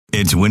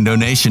It's Window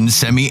Nation's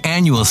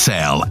semi-annual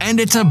sale, and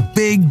it's a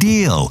big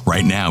deal.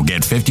 Right now,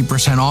 get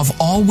 50% off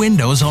all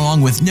windows along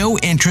with no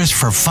interest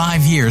for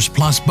 5 years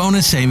plus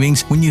bonus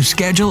savings when you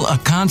schedule a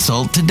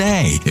consult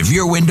today. If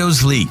your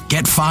windows leak,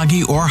 get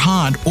foggy or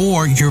hot,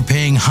 or you're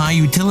paying high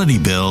utility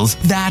bills,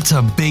 that's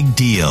a big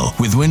deal.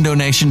 With Window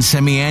Nation's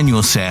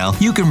semi-annual sale,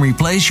 you can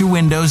replace your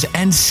windows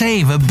and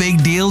save a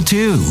big deal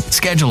too.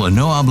 Schedule a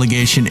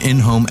no-obligation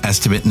in-home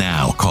estimate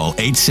now. Call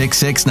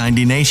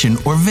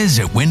 866-90NATION or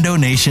visit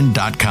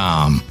windownation.com.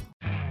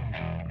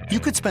 You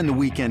could spend the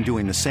weekend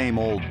doing the same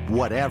old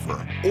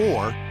whatever,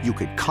 or you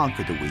could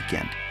conquer the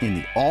weekend in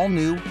the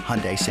all-new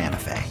Hyundai Santa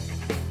Fe.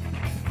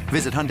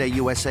 Visit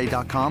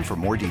HyundaiUSA.com for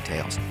more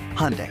details.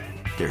 Hyundai,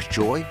 there's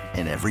joy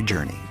in every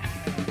journey.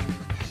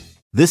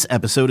 This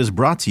episode is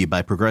brought to you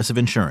by Progressive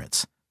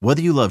Insurance.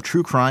 Whether you love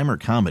true crime or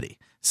comedy,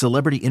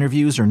 celebrity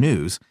interviews or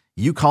news,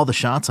 you call the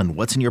shots on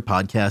what's in your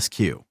podcast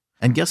queue.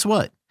 And guess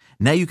what?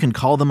 Now you can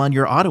call them on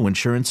your auto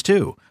insurance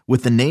too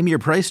with the Name Your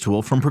Price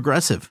tool from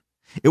Progressive.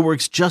 It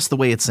works just the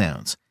way it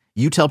sounds.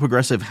 You tell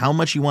Progressive how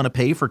much you want to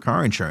pay for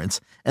car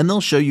insurance, and they'll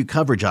show you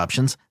coverage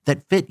options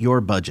that fit your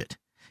budget.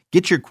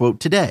 Get your quote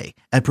today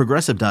at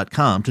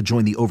Progressive.com to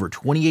join the over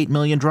 28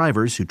 million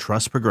drivers who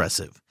trust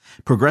Progressive.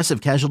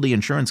 Progressive Casualty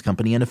Insurance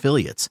Company and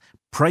Affiliates.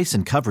 Price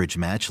and coverage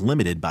match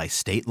limited by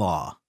state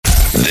law.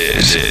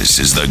 This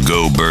is the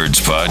Go Birds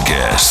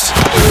Podcast.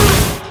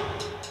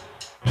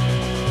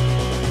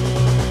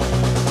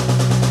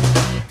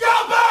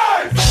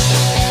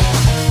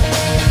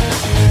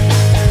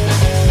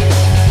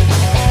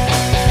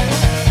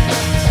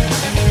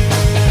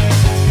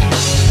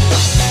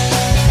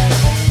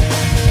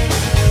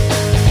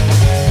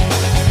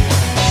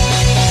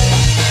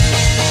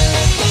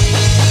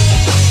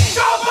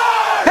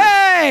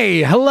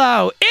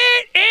 Hello.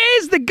 It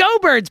is the Go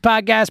Birds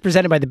podcast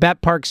presented by the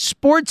Bet Park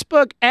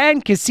Sportsbook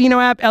and Casino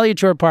app. Elliot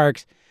Shore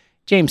Parks,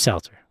 James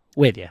Seltzer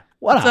with you.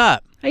 What's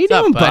up? How you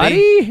doing,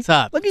 buddy? What's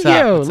up? Look at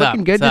you.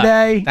 Looking good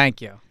today.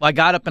 Thank you. Well, I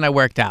got up and I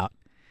worked out.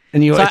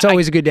 And it's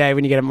always a good day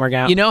when you get up and work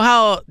out. You know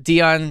how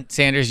Deion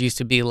Sanders used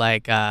to be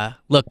like,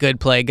 look good,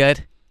 play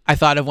good? I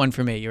thought of one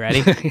for me. You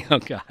ready? Oh,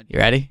 God. You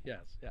ready? Yes.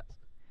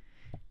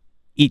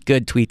 Eat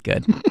good, tweet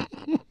good.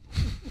 You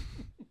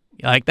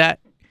like that?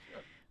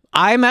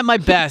 I'm at my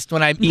best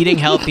when I'm eating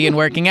healthy and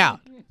working out.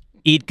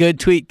 Eat good,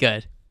 tweet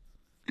good.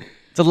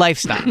 It's a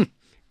lifestyle.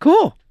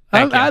 Cool.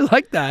 Thank I you.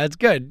 like that. It's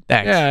good.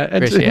 Thanks. Yeah,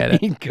 Appreciate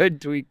it. Eat good,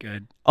 tweet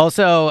good.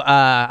 Also, we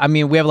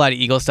have a lot of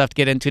Eagle stuff to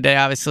get into today,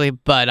 obviously,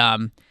 but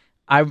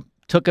I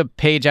took a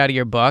page out of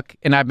your book,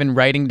 and I've been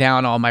writing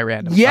down all my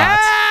random thoughts.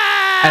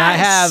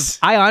 And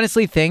I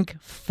honestly think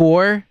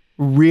 4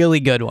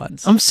 really good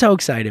ones. I'm so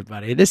excited,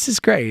 buddy. This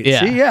is great. Yeah.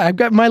 See, I've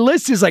got my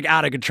list is like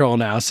out of control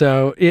now.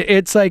 So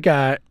it's like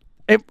I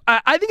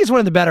think it's one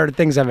of the better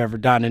things I've ever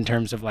done in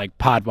terms of like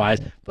pod wise.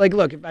 Like,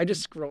 look, if I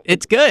just scroll,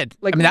 It's good.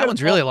 Like, that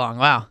one's really long.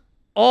 Wow.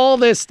 all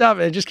this stuff,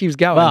 it just keeps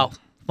going. Well, if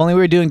only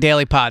we were doing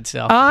daily pod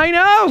still. I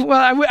know.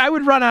 Well, I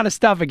would run out of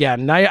stuff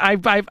again.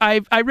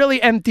 I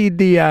really emptied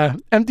the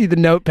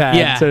notepad.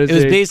 Yeah, so to it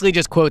was speak. basically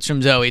just quotes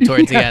from Zoe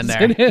towards the end Yes,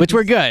 there, it is. which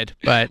were good,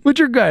 but which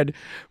are good.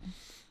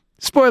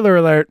 Spoiler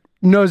alert: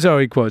 no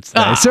Zoe quotes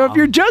today. Oh. So if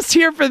you're just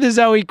here for the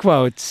Zoe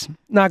quotes,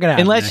 not gonna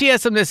happen. unless she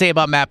has something to say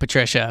about Matt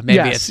Patricia,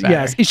 maybe it's better.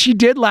 Yes, she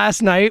did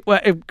last night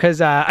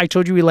because I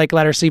told you we let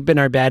her sleep in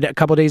our bed a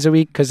couple days a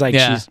week because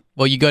Yeah. she's.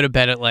 Well, you go to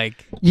bed at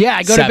like Yeah,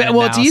 I go to 7 bed.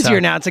 Well, it's now, easier so-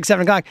 now. It's like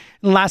 7:00.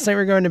 And last night we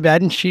were going to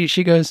bed, and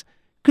she goes,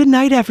 "Good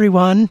night,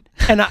 everyone."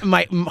 And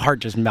my heart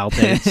just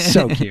melted. It's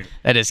so cute.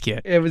 That is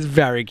cute. It was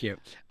very cute.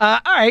 All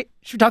right,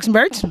 should we talk some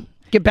birds?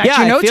 Get back Yeah,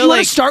 to your I notes. feel You want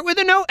like- to start with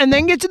a note and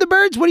then get to the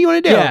birds? What do you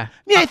want to do? Yeah.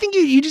 I think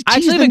you just I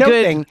tease actually the have a note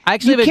good- thing. I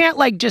actually You have a- can't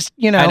like just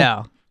I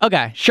know.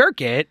 Okay.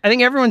 shirk it. I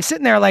think everyone's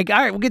sitting there like, all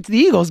right, we'll get to the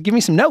Eagles. Give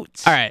me some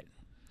notes. All right.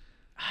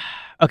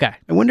 Okay.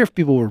 I wonder if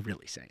people were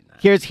really saying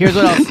that. Here's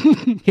what else.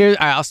 All right,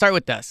 I'll start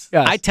with this.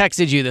 Yes. I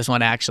texted you this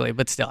one actually,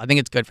 but still, I think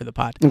it's good for the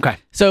pod. Okay.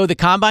 So the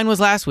combine was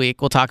last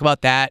week. We'll talk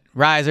about that.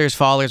 Risers,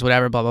 fallers,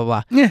 whatever, blah blah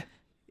blah. Yeah.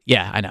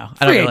 Yeah, I know.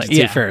 I Free don't agency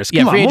really, first. Yeah,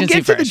 Come on, free we'll agency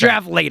get to the first,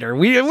 draft later.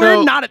 We're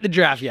So- not at the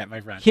draft yet,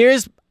 my friend.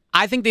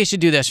 I think they should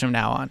do this from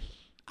now on.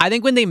 I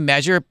think when they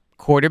measure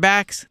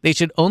quarterbacks, they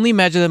should only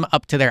measure them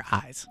up to their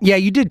eyes. Yeah,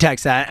 you did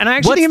text that, and I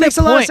actually think it makes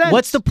a lot of sense.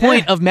 What's the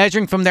point Yeah. of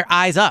measuring from their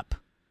eyes up?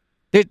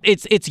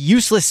 It's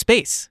useless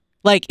space.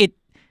 Like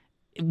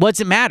what's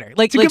it matter?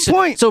 Like, It's a good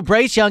point. So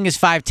Bryce Young is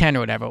 5'10" or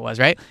whatever it was,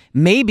 right?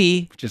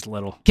 Maybe Just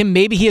little.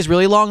 maybe he has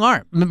really long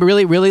arm,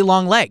 really, really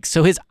long legs.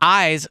 So his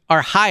eyes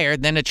are higher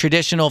than a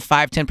traditional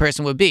 5'10"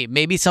 person would be.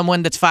 Maybe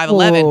someone that's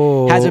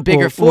 5'11" has a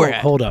bigger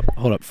forehead. Hold up.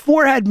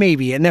 Forehead,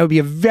 maybe, and that would be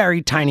a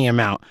very tiny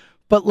amount.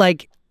 But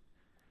like,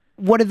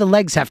 what do the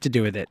legs have to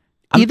do with it?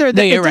 No, it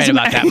you're right doesn't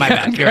about that. My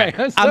bad. You're right.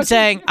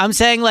 Okay. I'm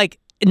saying like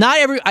not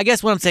every. I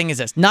guess what I'm saying is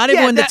this: not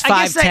everyone that's I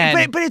guess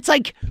 5'10". but it's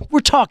like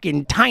we're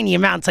talking tiny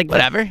amounts, like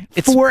Whatever.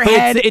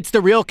 forehead. It's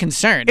the real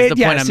concern. Is the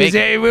point I'm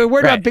making. We're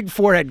Right. about big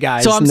forehead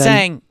guys. So I'm and then-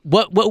 saying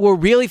what we're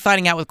really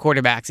finding out with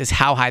quarterbacks is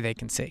how high they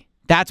can see.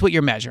 That's what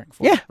you're measuring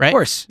for. Yeah, of right?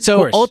 course, of So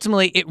course.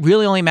 ultimately, it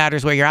really only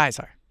matters where your eyes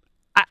are.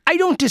 I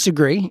don't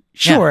disagree.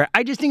 Sure. Yeah.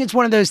 I just think it's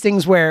one of those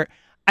things where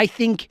I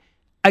think,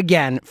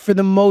 again, for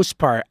the most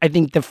part, I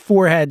think the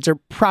foreheads are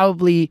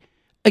probably,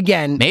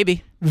 again,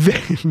 Maybe.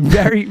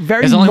 very,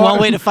 very. There's only one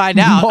way to find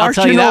out. I'll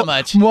tell you that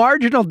much.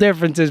 Marginal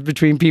differences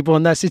between people,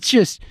 and thus it's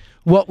just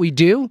what we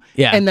do.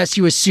 Yeah. And thus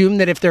you assume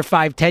that if they're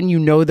 5'10", you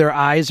know their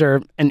eyes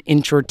are an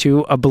inch or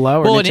two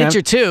below. Well, or an inch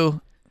or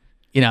two,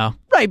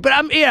 right? But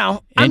I'm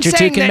inch or two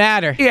saying can that,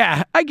 matter.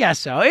 Yeah, I guess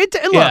so.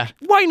 Look,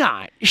 why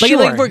not? Like, Sure.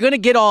 like we're gonna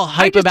get all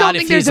hype I just about don't if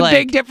think there's he's a like,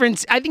 big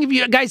difference. I think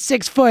if a guy's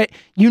 6 foot,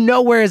 you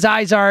know where his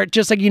eyes are,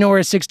 just like you know where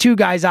a 6'2"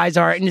 guy's eyes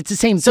are, and it's the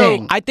same So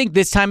thing. I think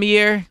this time of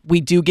year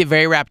we do get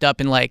very wrapped up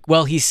in like,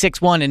 well, he's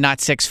 6'1" and not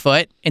 6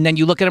 foot, and then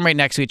you look at them right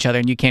next to each other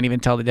and you can't even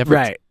tell the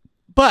difference. Right.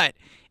 But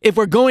if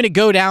we're going to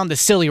go down the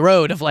silly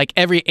road of like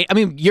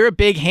you're a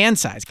big hand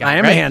size guy. I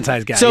am right? a hand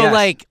size guy. So yes.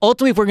 like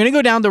ultimately, if we're going to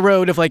go down the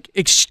road of like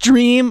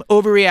extreme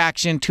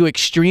overreaction to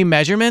extreme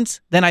measurements,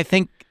 then I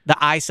think the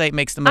eyesight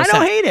makes the most sense. I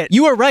don't hate it.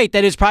 You are right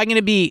that it's probably going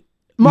to be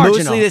Marginal.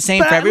 mostly the same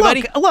But for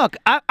everybody. Look,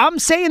 I'm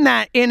saying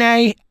that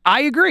I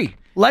agree.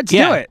 Let's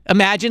do it.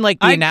 Imagine like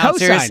the I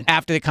announcers co-sign.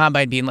 after the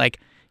combine being like,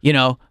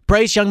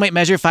 Bryce Young might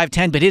measure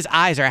 5'10", but his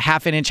eyes are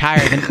half an inch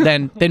higher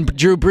than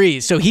Drew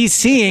Brees, so he's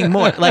seeing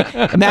more. Like,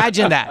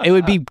 imagine that. It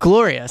would be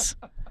glorious.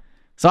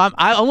 So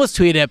I almost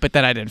tweeted it, but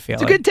then I didn't feel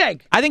It's it. a good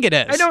take. I think it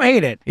is. I don't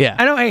hate it. Yeah.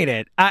 I don't hate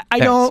it. I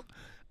Thanks.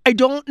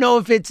 don't know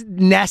if it's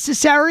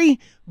necessary,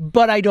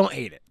 but I don't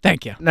hate it.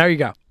 Thank you. There you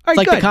go. All right,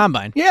 like good. the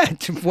combine. Yeah,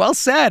 well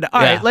said.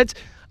 All right, Yeah.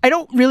 I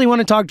don't really want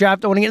to talk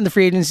draft. I want to get into the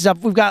free agency stuff.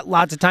 We've got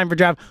lots of time for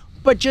draft.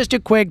 But just a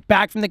quick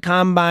back from the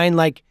combine,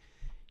 what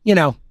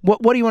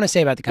do you want to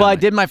say about the combine? Well, I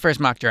did my first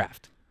mock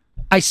draft.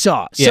 I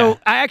saw. Yeah. So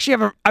I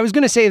actually I was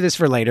going to say this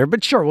for later,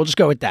 but sure, we'll just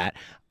go with that.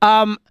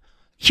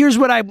 Here's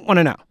what I want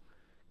to know.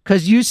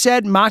 Because you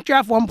said mock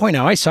draft 1.0.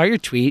 I saw your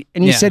tweet,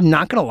 and you Yeah. said,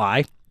 not going to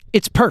lie,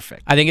 it's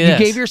perfect. I think it you is.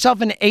 gave yourself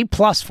an A+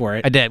 for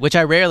it. I did, which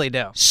I rarely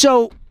do.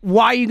 So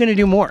why are you going to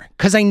do more?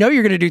 Because I know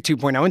you're going to do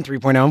 2.0 and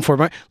 3.0 and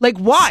 4.0. Like,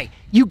 why?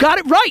 You got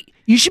it right.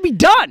 You should be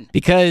done.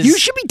 Because You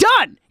should be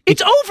done.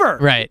 It's over.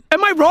 Right.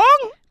 Am I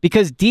wrong?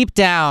 Because deep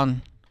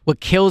down, what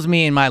kills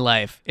me in my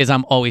life is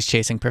I'm always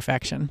chasing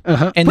perfection.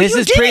 Uh-huh. And But this you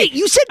is did pretty. it.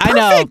 You said I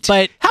perfect. know,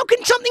 but how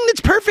can something that's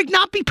perfect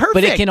not be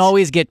perfect? it can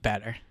always get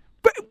better.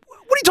 But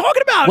what are you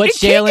talking about?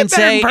 What's It can't Jalen get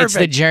better say? than It's the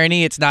perfect.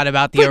 journey. It's not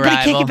about the But arrival.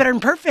 it can't get better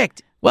than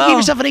perfect. Well- you gave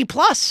yourself an A+.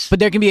 But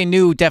there can be a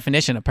new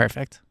definition of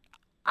perfect.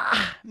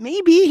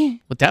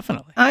 Maybe. Well,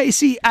 definitely. I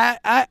see.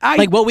 I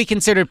Like what we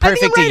considered I think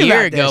perfect I'm a right year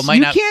about ago this. might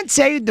you not. can't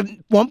say the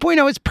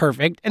 1.0 is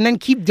perfect and then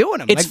keep doing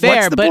them. It's like, fair,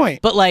 what's the but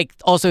point? like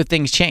also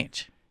things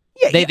change.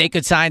 Yeah, They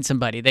could sign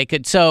somebody. They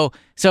could so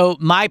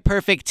my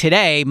perfect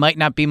today might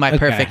not be my Okay.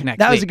 perfect next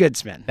That week. was a good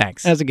spin.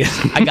 Thanks. That was a good.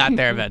 I got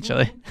there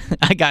eventually.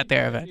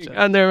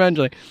 On there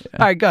eventually.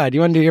 All right, good. You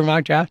want to do your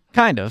mock draft?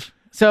 Kind of.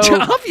 So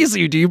Obviously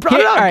you do. You brought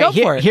it up. all right, Go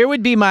for it. Here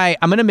would be I'm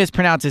going to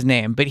mispronounce his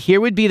name, but here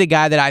would be the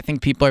guy that I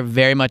think people are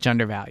very much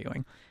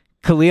undervaluing.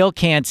 Khalil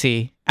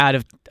Kancey out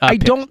of I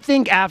don't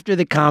think after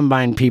the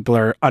combine people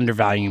are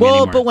undervaluing him Well,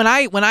 anymore. but when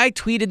I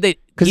tweeted that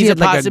 'Cause he's he a had,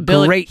 like, a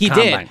possibility, great he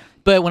combine. did.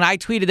 But when I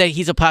tweeted that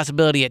he's a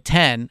possibility at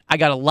 10, I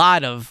got a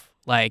lot of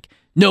like,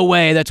 no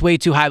way, that's way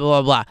too high,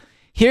 blah, blah, blah.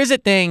 Here's the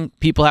thing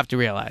people have to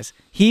realize.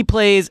 He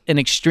plays an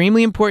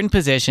extremely important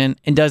position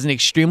and does an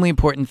extremely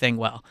important thing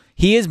well.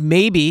 He is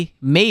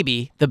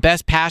maybe the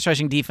best pass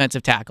rushing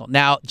defensive tackle.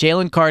 Now,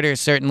 Jalen Carter is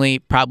certainly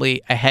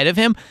probably ahead of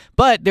him,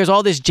 but there's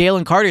all this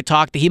Jalen Carter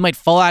talk that he might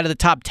fall out of the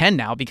top 10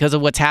 now because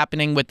of what's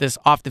happening with this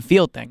off the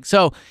field thing.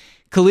 So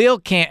Khalil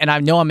can't, and I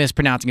know I'm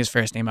mispronouncing his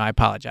first name, I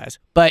apologize,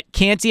 but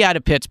Kancey out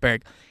of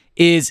Pittsburgh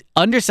is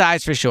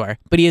undersized for sure,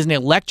 but he has an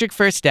electric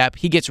first step.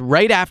 He gets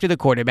right after the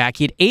quarterback.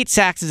 He had 8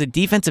 sacks as a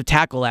defensive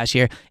tackle last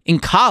year in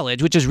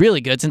college, which is really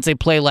good since they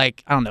play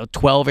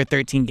 12 or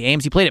 13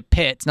 games. He played at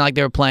Pitt. It's not like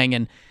they were playing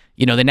in,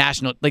 the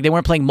national, like they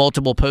weren't playing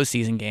multiple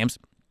postseason games.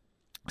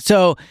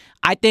 So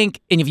I think,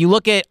 and if you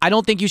look at, I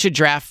don't think you should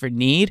draft for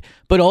need,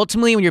 but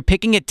ultimately when you're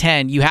picking at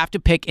 10, you have to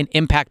pick an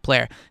impact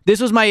player. This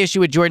was my issue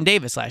with Jordan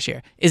Davis last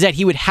year, is that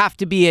he would have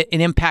to be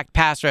an impact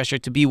pass rusher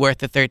to be worth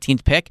the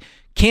 13th pick.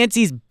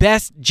 Kancey's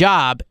best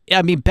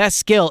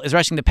skill is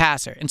rushing the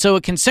passer. And so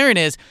a concern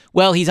is,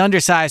 well, he's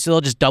undersized, so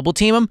they'll just double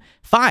team him.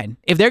 Fine.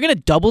 If they're going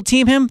to double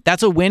team him,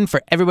 that's a win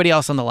for everybody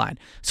else on the line.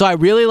 So I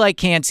really like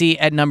Kancey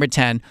at number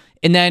 10.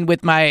 And then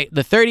with the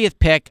 30th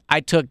pick, I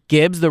took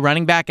Gibbs, the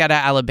running back out of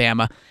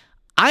Alabama.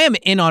 I am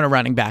in on a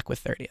running back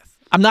with 30th.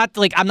 I'm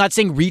not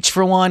saying reach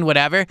for one,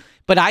 whatever,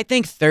 but I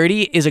think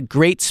 30 is a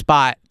great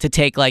spot to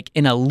take like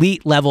an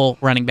elite level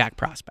running back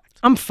prospect.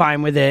 I'm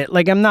fine with it.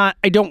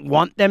 I don't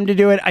want them to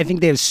do it. I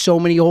think they have so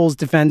many holes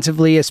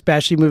defensively,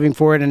 especially moving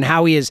forward, and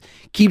Howie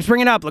keeps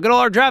bringing up, look at all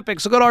our draft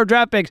picks,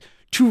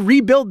 to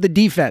rebuild the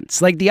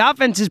defense. Like, the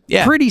offense is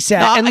pretty set.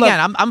 No, and again,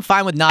 look, I'm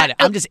fine with not.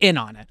 I'm just in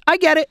on it. I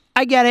get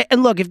it.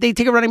 And look, if they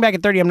take a running back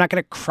at 30, I'm not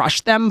going to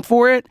crush them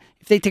for it.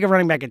 If they take a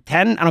running back at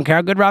 10, I don't care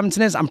how good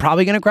Robinson is, I'm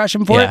probably going to crush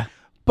him for it.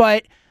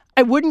 But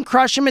I wouldn't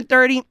crush him at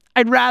 30.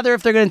 I'd rather,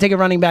 if they're going to take a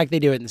running back, they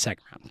do it in the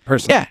second round,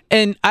 personally. Yeah,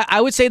 and I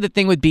would say the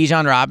thing with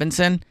Bijan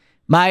Robinson,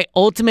 My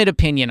ultimate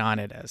opinion on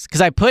it is,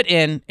 because I put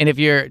in, and if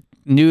you're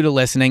new to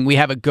listening, we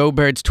have a Go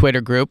Birds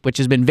Twitter group, which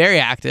has been very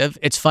active.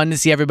 It's fun to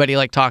see everybody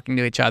like talking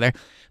to each other.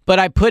 But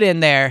I put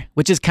in there,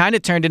 which has kind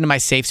of turned into my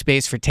safe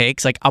space for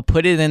takes. Like, I'll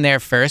put it in there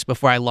first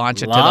before I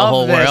launch it to the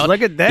whole world.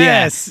 Look at this.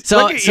 Yeah.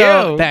 So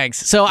you. Thanks.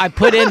 So I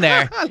put in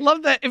there. I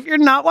love that. If you're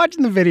not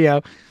watching the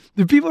video,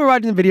 the people who are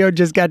watching the video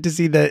just got to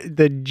see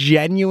the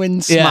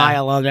genuine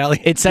smile on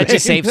Elliot's It's such a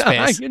safe space.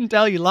 I can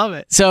tell you love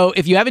it. So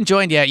if you haven't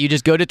joined yet, you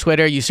just go to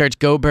Twitter, you search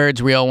Go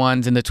Birds Real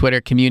Ones in the Twitter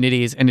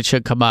communities, and it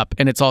should come up.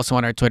 And it's also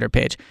on our Twitter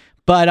page.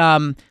 But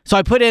so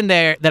I put in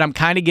there that I'm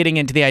kind of getting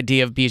into the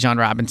idea of Bijan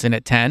Robinson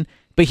at 10.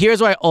 But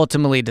here's what I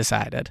ultimately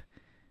decided.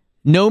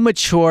 No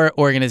mature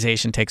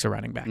organization takes a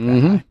running back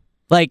that high.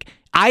 Like,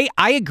 I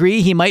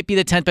agree he might be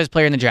the 10th best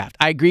player in the draft.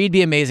 I agree he'd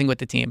be amazing with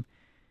the team.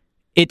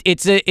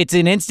 It's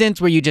an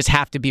instance where you just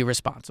have to be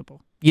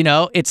responsible. You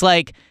know, it's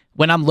like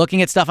when I'm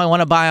looking at stuff I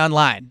want to buy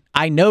online.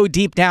 I know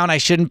deep down I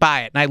shouldn't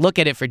buy it, and I look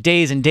at it for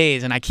days and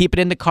days, and I keep it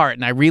in the cart,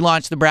 and I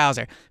relaunch the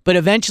browser. But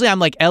eventually I'm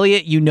like,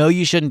 Elliot, you know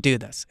you shouldn't do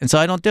this. And so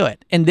I don't do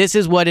it. And this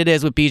is what it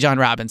is with Bijan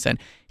Robinson.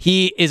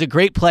 He is a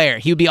great player.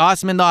 He would be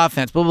awesome in the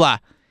offense, blah, blah, blah.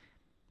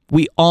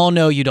 We all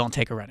know you don't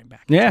take a running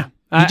back. Yeah.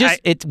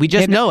 We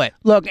just know it.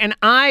 Look, and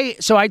I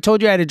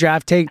told you I had a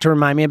draft take to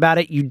remind me about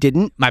it. You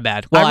didn't. My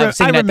bad. Well, I was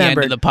thinking at the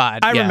end of the pod.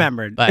 I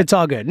remembered. It's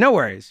all good. No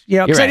worries. You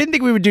know, because I didn't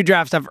think we would do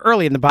draft stuff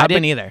early in the pod. I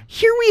didn't either.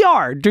 Here we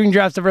are doing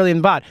draft stuff early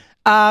in the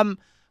pod.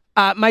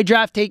 My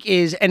draft take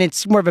is, and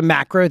it's more of a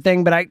macro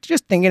thing, but I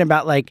just thinking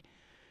about like,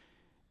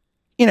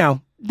 you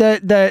know,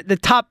 the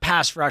top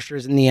pass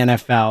rushers in the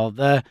NFL,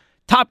 the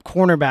top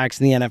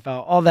cornerbacks in the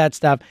NFL, all that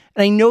stuff.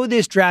 And I know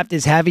this draft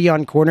is heavy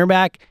on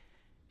cornerback.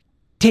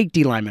 Take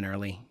D lineman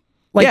early.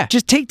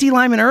 Just take D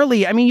lineman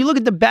early. I mean, you look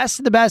at the best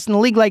of the best in the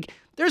league. Like,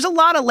 there's a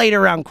lot of later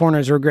round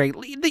corners who are great.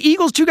 The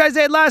Eagles, 2 guys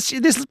they had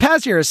this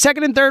past year,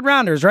 second and third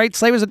rounders, right?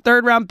 Slay was a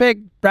 3rd round pick.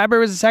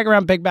 Bradbury was a 2nd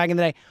round pick back in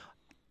the day.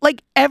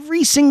 Like,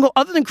 every single,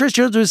 other than Chris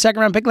Jones was a 2nd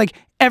round pick, like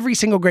every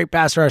single great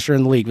pass rusher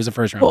in the league was a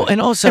 1st round pick.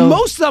 And also, and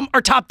most of them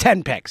are top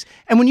 10 picks.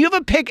 And when you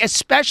have a pick,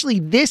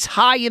 especially this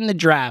high in the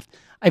draft,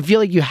 I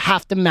feel like you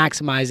have to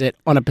maximize it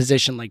on a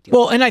position like that.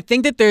 Well, and I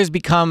think that there's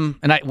become,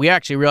 and we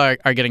actually really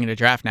are getting into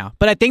draft now,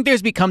 but I think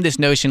there's become this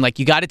notion like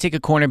you got to take a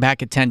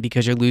cornerback at 10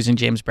 because you're losing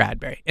James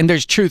Bradbury. And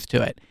there's truth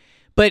to it.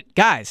 But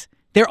guys,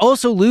 they're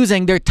also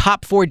losing their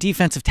top 4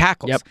 defensive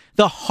tackles. Yep.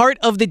 The heart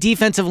of the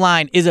defensive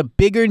line is a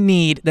bigger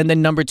need than the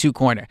number 2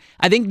 corner.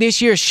 I think this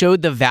year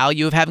showed the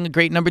value of having a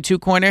great number 2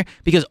 corner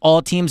because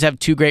all teams have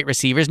 2 great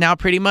receivers now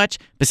pretty much,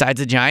 besides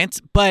the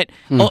Giants. But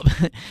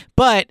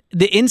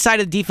the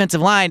inside of the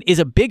defensive line is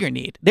a bigger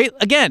need.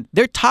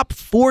 Their top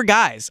 4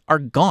 guys are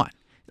gone.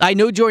 I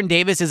know Jordan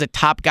Davis is a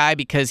top guy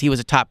because he was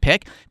a top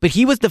pick, but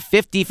he was the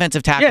 5th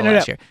defensive tackle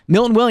last year.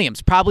 Milton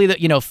Williams, probably the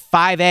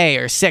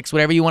 5A or 6,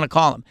 whatever you want to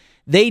call him.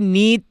 They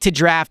need to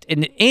draft,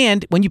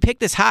 and when you pick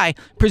this high,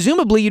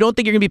 presumably you don't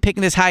think you're going to be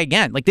picking this high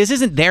again. Like, this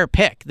isn't their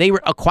pick. They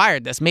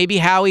acquired this. Maybe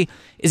Howie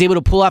is able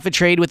to pull off a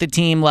trade with a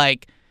team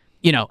like,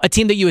 a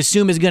team that you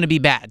assume is going to be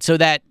bad, so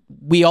that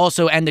we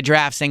also end the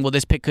draft saying, well,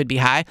 this pick could be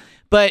high.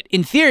 But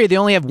in theory, they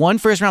only have 1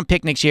 first-round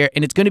pick next year,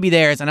 and it's going to be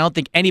theirs, and I don't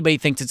think anybody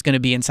thinks it's going to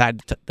be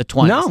inside the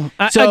 20s.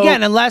 No. So,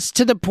 again,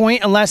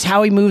 unless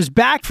Howie moves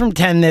back from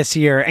 10 this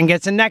year and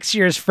gets a next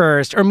year's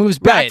first, or moves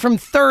back from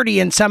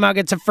 30 and somehow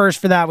gets a first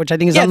for that, which I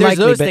think is unlikely. Yeah,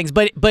 there's those things,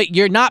 but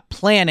you're not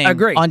planning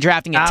on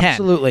drafting at 10.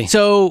 Absolutely.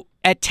 So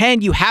at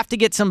 10, you have to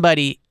get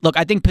somebody. Look,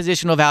 I think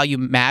positional value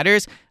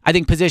matters. I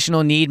think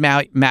positional need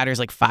matters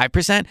like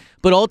 5%.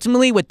 But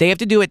ultimately, what they have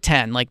to do at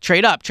 10, like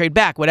trade up, trade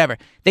back, whatever,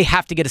 they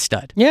have to get a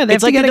stud. Yeah,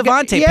 it's like the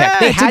Devontae pick.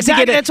 They had to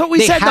get that's what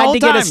we said the whole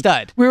time. Get a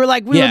stud. We were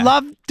like, we would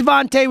love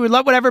Devontae, we would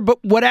love whatever,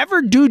 but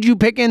whatever dude you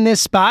pick in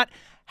this spot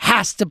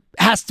has to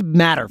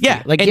matter for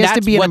you. Like, he has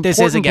to be an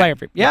important player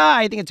for you. Yeah,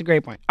 I think it's a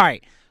great point. All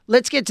right.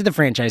 Let's get to the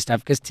franchise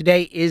stuff because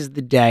today is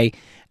the day.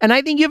 And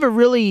I think you have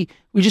we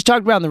just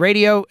talked about on the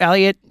radio,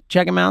 Elliot,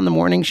 check him out on the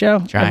morning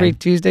show every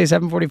Tuesday,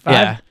 7:45.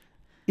 Yeah.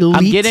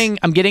 Elite.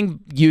 I'm getting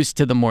used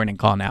to the morning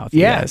call now with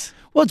you guys.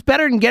 Well, it's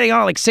better than getting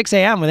on at like 6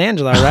 a.m. with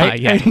Angela, right?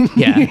 Yeah.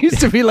 It used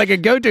to be like a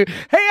go-to.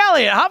 Hey,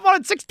 Elliot, hop on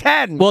at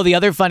 6:10. Well, the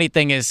other funny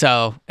thing is,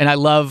 and I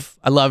love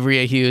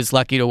Rhea Hughes,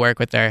 lucky to work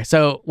with her.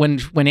 So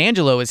when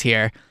Angela was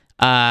here,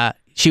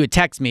 she would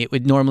text me. It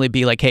would normally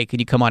be like, hey,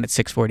 could you come on at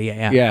 6:40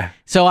 a.m.? Yeah.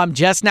 So I'm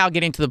just now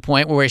getting to the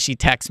point where she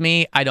texts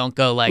me, I don't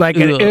go like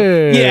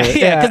ooh.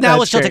 Yeah. Because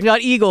now she'll talk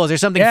about Eagles or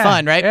something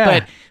fun, right?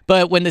 Yeah.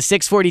 But when the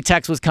 6:40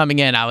 text was coming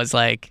in, I was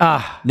like,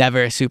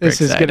 never super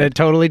excited. This is going to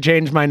totally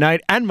change my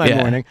night and my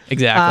morning.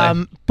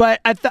 Exactly.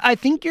 But I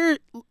think your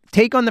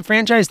take on the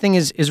franchise thing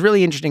is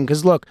really interesting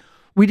because, look,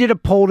 we did a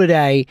poll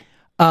today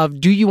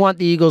of do you want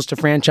the Eagles to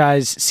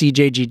franchise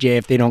CJGJ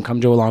if they don't come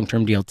to a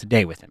long-term deal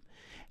today with him?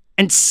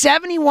 And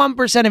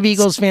 71% of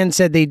Eagles fans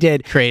said they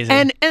did. Crazy.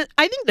 And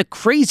I think the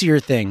crazier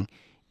thing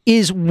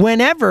is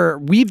whenever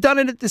we've done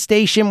it at the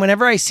station,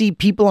 whenever I see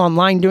people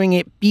online doing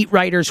it, beat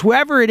writers,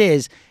 whoever it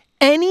is,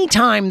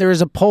 anytime there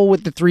is a poll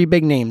with the 3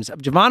 big names of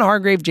Javon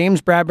Hargrave,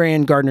 James Bradbury,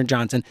 and Gardner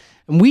Johnson,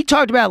 and we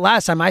talked about it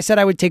last time, I said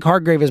I would take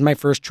Hargrave as my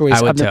first choice.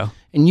 I would too.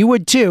 and you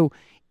would too,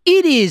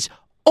 it is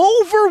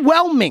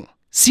overwhelming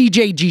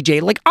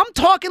CJ/GJ. Like, I'm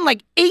talking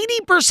like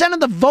 80% of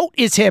the vote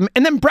is him,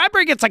 and then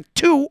Bradbury gets like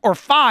 2 or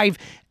 5,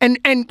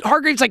 and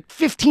Hargrave's like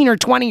 15 or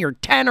 20 or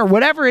 10 or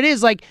whatever it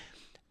is. Like,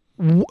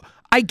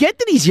 I get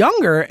that he's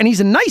younger, and he's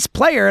a nice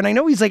player, and I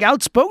know he's like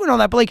outspoken and all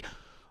that, but like,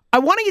 I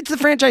want to get to the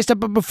franchise stuff,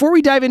 but before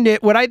we dive into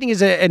what I think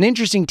is an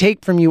interesting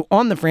take from you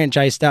on the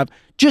franchise stuff,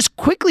 just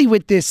quickly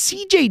with this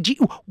CJ,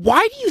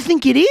 why do you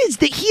think it is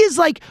that he is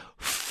like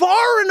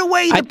far and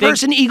away the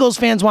person Eagles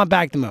fans want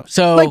back the most?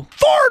 So like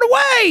far and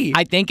away.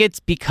 I think it's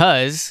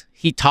because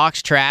he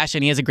talks trash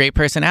and he has a great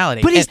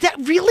personality. But is that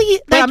really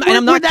like, and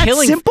I'm not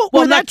killing simple?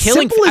 Well, we're I'm not that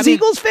killing simple as I mean,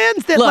 Eagles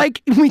fans that look,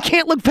 like we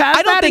can't look past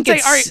I don't that think and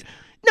it's say, all right.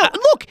 No,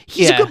 look,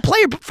 he's a good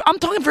player, but I'm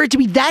talking for it to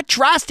be that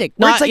drastic.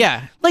 Where it's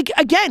like, like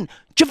again,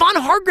 Javon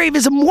Hargrave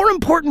is a more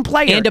important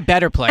player. And a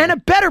better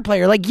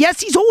player. Like,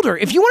 yes, he's older.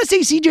 If you want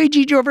to say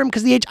CJ/GJ over him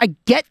because of the age, I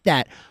get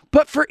that.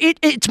 But for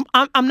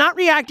I'm not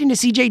reacting to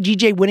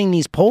CJ/GJ winning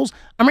these polls.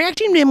 I'm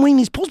reacting to him winning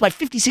these polls by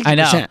 50-60%. I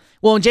know.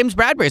 Well, and James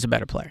Bradbury's a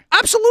better player.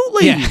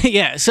 Absolutely.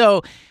 Yeah.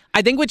 So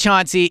I think with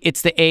Chauncey,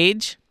 it's the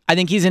age. I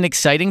think he's an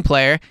exciting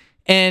player.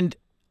 And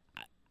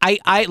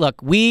I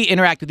look, we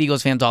interact with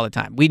Eagles fans all the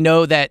time. We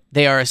know that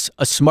they are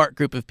a smart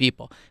group of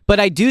people. But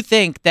I do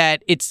think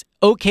that it's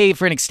okay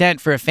for an extent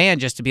for a fan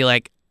just to be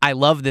like, I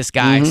love this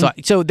guy.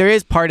 Mm-hmm. So there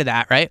is part of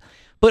that, right?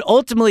 But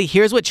ultimately,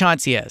 here's what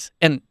Chauncey is.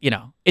 And,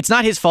 it's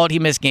not his fault he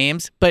missed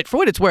games. But for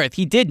what it's worth,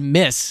 he did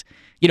miss,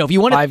 if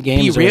you want to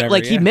be real,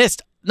 like he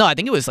missed, no, I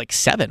think it was like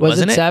 7,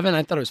 wasn't it? 7?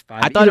 I thought it was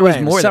 5. I thought it was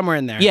more. Somewhere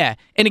in there. Yeah.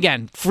 And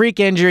again,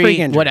 freak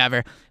injury,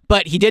 whatever.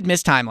 But he did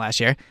miss time last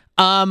year.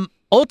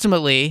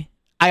 Ultimately,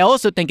 I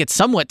also think it's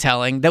somewhat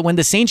telling that when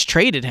the Saints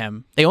traded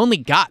him, they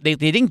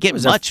didn't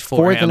get much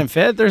for him. 4th and a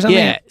 5th or something?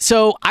 Yeah.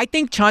 So I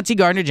think Chauncey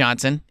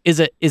Gardner-Johnson is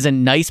a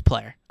nice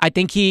player. I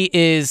think he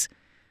is,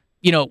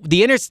 the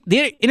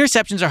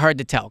interceptions are hard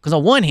to tell because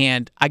on one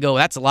hand, I go,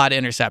 that's a lot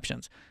of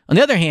interceptions. On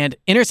the other hand,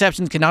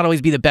 interceptions cannot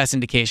always be the best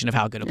indication of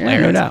how good a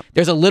player is. No.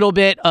 There's a little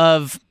bit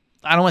of,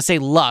 I don't want to say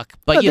luck,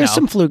 but there's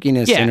some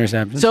flukiness to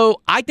interceptions.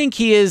 So I think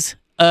he is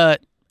an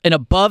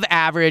above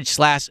average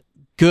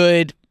 /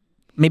 good,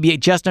 maybe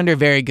just under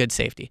very good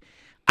safety.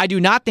 I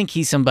do not think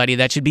he's somebody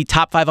that should be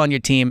top 5 on your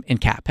team in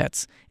cap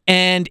hits.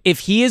 And if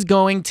he is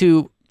going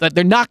to,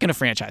 they're not going to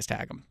franchise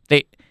tag him.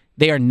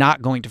 They are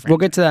not going to franchise. We'll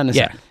get to that in a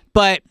second.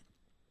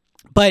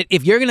 But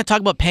if you're going to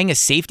talk about paying a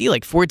safety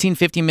like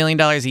 $14-15 million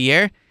a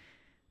year,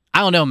 I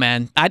don't know,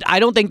 man. I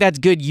don't think that's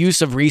good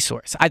use of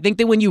resource. I think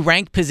that when you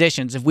rank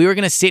positions, if we were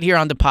going to sit here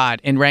on the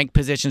pod and rank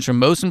positions from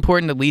most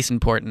important to least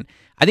important,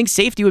 I think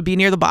safety would be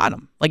near the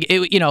bottom. Like,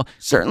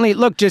 certainly,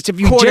 look, just if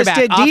you just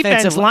did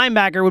defense,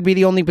 linebacker would be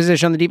the only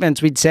position on the defense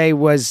we'd say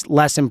was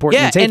less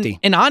important than safety.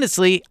 And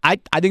honestly, I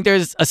think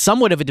there's a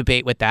somewhat of a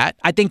debate with that.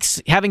 I think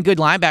having good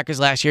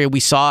linebackers last year, we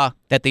saw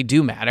that they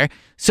do matter.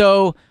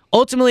 So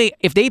ultimately,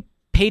 if they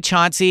pay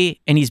Chauncey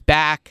and he's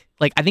back,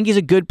 like, I think he's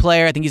a good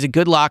player. I think he's a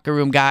good locker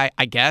room guy,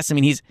 I guess. I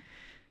mean, he's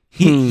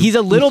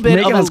a little bit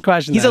of a loose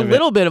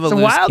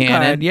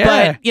cannon.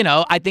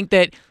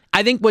 But,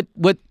 I think what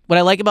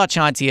I like about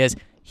Chauncey is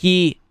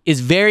he is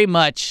very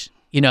much,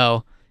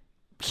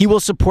 he will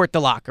support the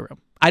locker room.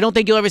 I don't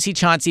think you'll ever see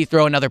Chauncey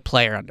throw another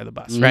player under the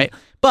bus, right?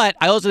 But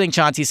I also think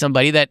Chauncey's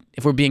somebody that,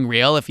 if we're being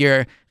real, if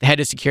you're the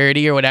head of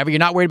security or whatever, you're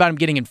not worried about him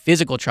getting in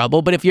physical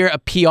trouble. But if you're a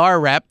PR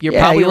rep, you're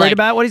probably worried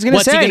about what he's going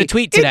to say. What's he going to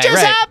tweet today? It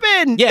just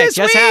happened. Yeah, this it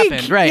just week,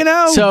 happened.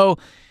 Right.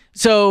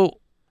 So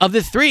of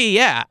the 3,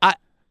 I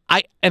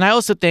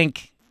also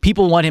think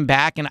people want him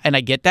back, and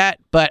I get that.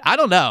 But I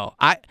don't know.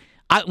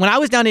 When I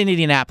was down in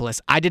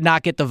Indianapolis, I did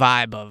not get the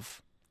vibe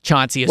of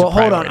Chauncey as a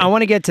priority. Hold on. I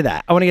want to get to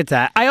that.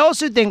 I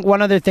also think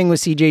one other thing with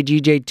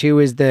CJ/GJ too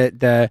is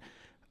the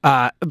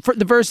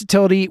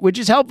versatility, which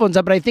is helpful and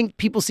stuff. But I think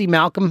people see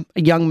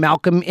young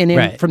Malcolm in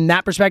him from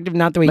that perspective,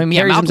 not the way he carries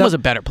Malcolm himself. Was a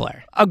better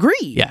player. Agree.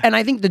 Yeah. And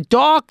I think the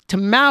Doc to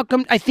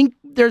Malcolm, I think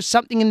there's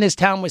something in this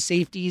town with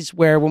safeties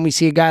where when we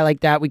see a guy like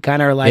that, we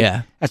kind of are like,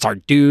 that's our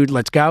dude.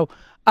 Let's go.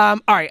 All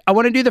right. I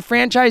want to do the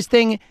franchise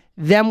thing,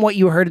 then what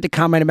you heard at the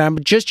combine about him,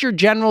 but just your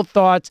general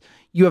thoughts.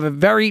 You have a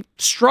very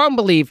strong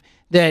belief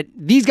that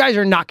these guys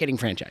are not getting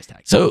franchise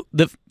tags. So,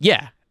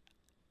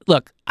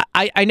 look,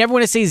 I never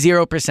want to say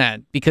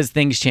 0% because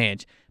things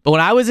change. But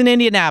when I was in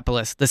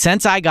Indianapolis, the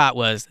sense I got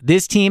was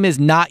this team is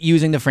not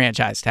using the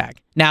franchise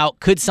tag. Now,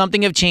 could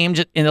something have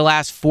changed in the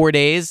last 4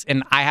 days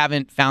and I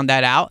haven't found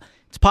that out?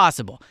 It's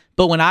possible.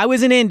 But when I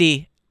was in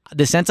Indy,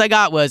 the sense I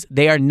got was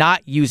they are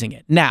not using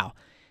it. Now,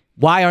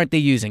 why aren't they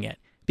using it?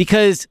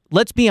 Because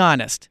let's be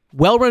honest,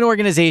 well-run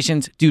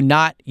organizations do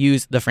not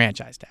use the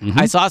franchise tag. Mm-hmm.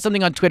 I saw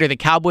something on Twitter. The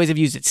Cowboys have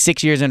used it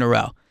 6 years in a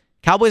row.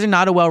 Cowboys are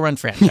not a well-run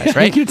franchise,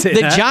 right?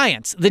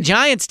 The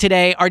Giants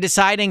today are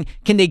deciding,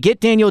 can they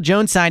get Daniel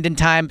Jones signed in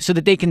time so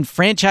that they can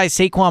franchise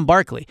Saquon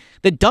Barkley?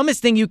 The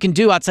dumbest thing you can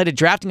do outside of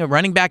drafting a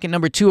running back at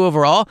number 2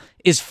 overall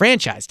is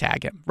franchise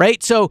tag him,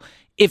 right? So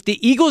if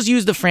the Eagles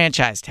use the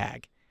franchise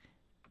tag,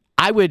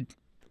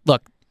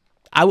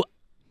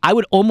 I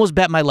would almost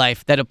bet my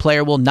life that a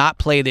player will not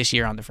play this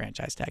year on the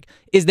franchise tag.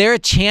 Is there a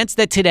chance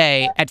that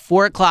today at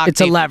 4 o'clock...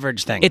 It's a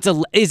leverage thing.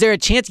 Is there a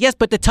chance? Yes,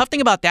 but the tough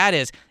thing about that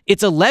is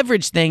it's a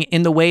leverage thing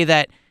in the way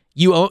that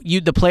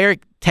the player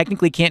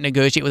technically can't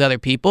negotiate with other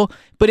people,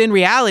 but in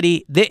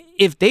reality,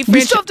 if they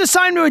you still have to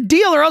sign to a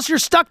deal, or else you're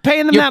stuck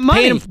paying them that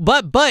money.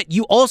 But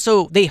you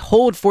also they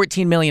hold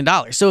 $14 million.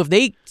 So if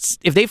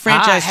they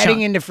franchise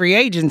heading into free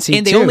agency,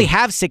 and they only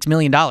have $6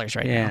 million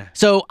right now.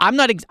 So I'm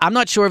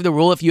not sure of the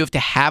rule if you have to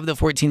have the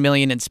 $14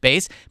 million in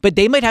space, but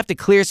they might have to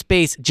clear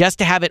space just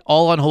to have it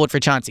all on hold for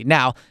Chauncey.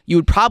 Now you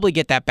would probably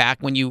get that back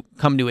when you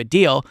come to a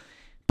deal,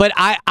 but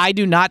I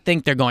do not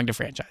think they're going to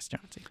franchise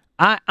Chauncey.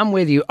 I'm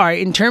with you. All right,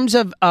 in terms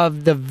of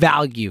the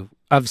value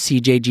of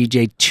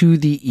CJGJ to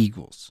the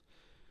Eagles,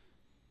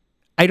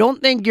 I don't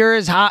think you're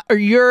as hot or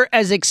you're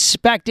as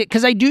expected,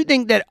 because I do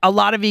think that a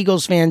lot of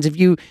Eagles fans,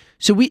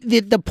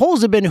 the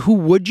polls have been who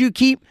would you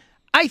keep?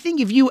 I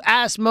think if you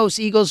ask most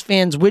Eagles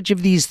fans which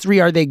of these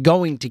three are they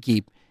going to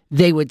keep,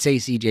 they would say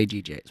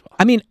CJGJ as well.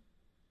 I mean,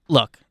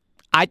 look,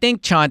 I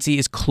think Chauncey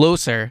is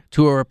closer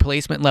to a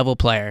replacement level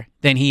player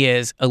than he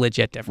is a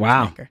legit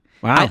difference maker.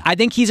 Wow. I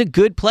think he's a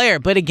good player,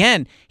 but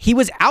again, he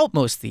was out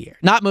most of the year.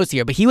 Not most of the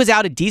year, but he was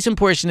out a decent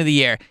portion of the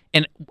year,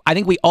 and I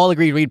think we all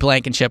agree Reed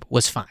Blankenship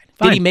was fine.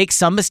 Did he make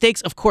some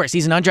mistakes? Of course.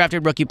 He's an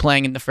undrafted rookie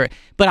playing in the first,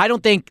 but I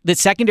don't think the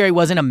secondary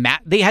wasn't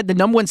they had the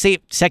number one safe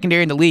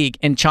secondary in the league,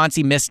 and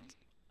Chauncey missed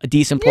a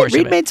decent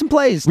portion of it. Reed made some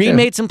plays. Reed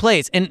made some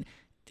plays, and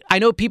I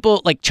know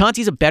people like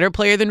Chauncey's a better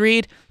player than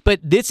Reed, but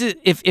this is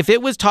if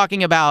it was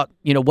talking about,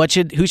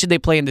 who should they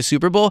play in the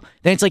Super Bowl,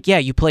 then it's like, yeah,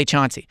 you play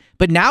Chauncey.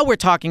 But now we're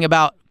talking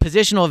about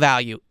positional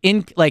value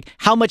in like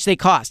how much they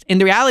cost.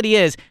 And the reality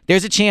is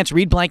there's a chance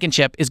Reed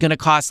Blankenship is going to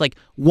cost like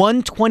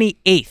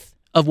 1/28th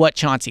of what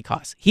Chauncey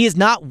costs. He is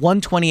not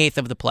 1/28th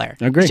of the player.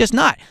 Agree. He's just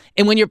not.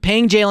 And when you're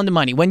paying Jalen the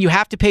money, when you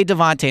have to pay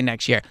Devontae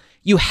next year,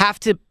 you have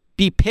to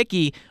be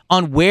picky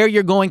on where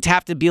you're going to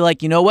have to be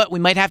like, you know what, we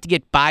might have to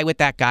get by with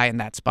that guy in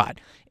that spot.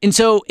 And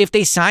so if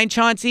they sign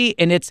Chauncey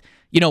and it's,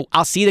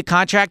 I'll see the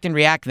contract and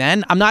react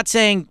then. I'm not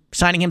saying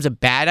signing him's a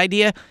bad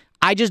idea.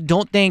 I just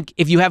don't think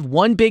if you have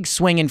one big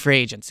swing in free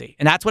agency,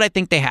 and that's what I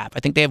think they have. I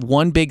think they have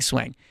one big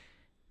swing.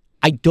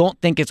 I don't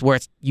think it's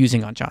worth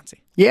using on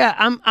Chauncey. Yeah,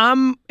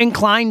 I'm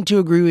inclined to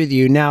agree with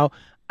you. Now,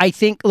 I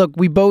think, look,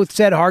 we both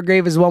said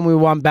Hargrave is one we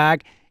want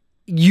back.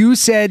 You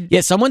said...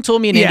 Yeah, someone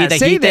told me in Indy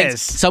that he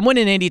thinks... Someone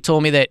in Indy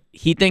told me that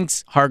he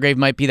thinks Hargrave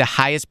might be the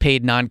highest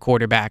paid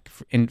non-quarterback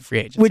in free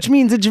agency. Which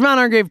means that Javon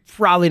Hargrave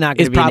probably not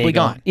going to be probably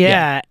gone.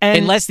 Yeah. And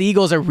unless the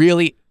Eagles are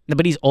really...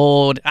 But he's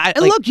old.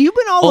 Look, you've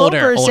been all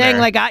over saying,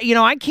 like,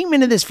 I came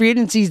into this free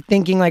agency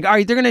thinking, like, all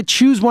right, they're going to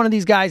choose one of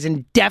these guys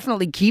and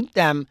definitely keep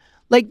them.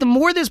 Like, the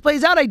more this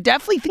plays out, I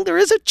definitely think there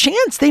is a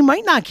chance they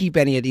might not keep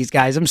any of these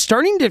guys. I'm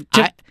starting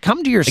to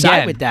come to your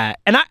side with that.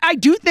 And I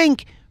do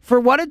think, for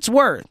what it's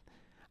worth,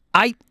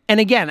 I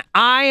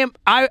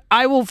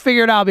will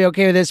figure it out. I'll be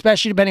okay with it,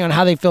 especially depending on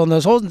how they fill in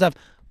those holes and stuff.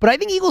 But I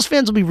think Eagles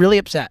fans will be really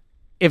upset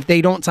if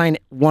they don't sign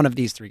one of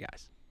these three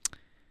guys.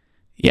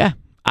 Yeah,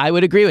 I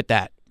would agree with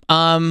that.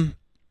 And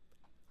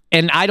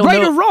I don't know.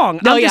 Right or wrong.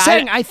 No, I'm just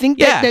saying, I think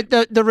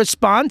that the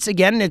response,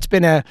 again, it's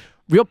been a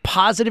real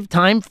positive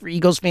time for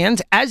Eagles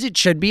fans, as it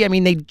should be. I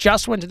mean, they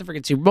just went to the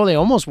freaking Super Bowl. They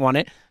almost won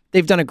it.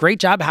 They've done a great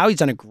job. Howie's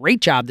done a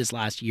great job this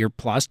last year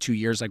plus 2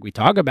 years like we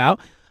talk about.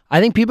 I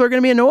think people are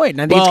going to be annoyed.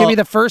 And I think it's going to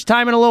be the first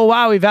time in a little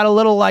while we've had a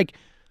little like,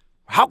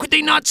 how could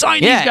they not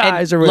sign these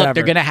guys or whatever? Look,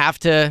 they're going to have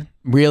to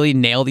really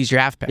nail these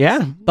draft picks.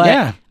 Yeah.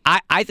 But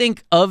I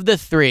think of the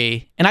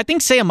three, and I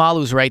think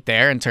Seumalo's right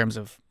there in terms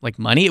of like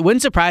money. It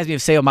wouldn't surprise me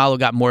if Seumalo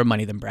got more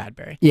money than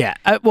Bradbury. Yeah.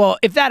 Well,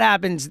 if that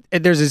happens,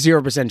 there's a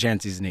 0%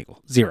 chance he's an Eagle.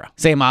 Zero.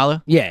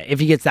 Seumalo? Yeah, if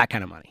he gets that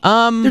kind of money.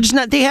 They're just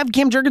not. They have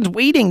Cam Jurgens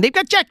waiting. They've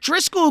got Jack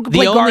Driscoll who can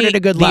play guard at a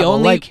good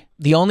level.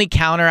 The only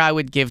counter I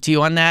would give to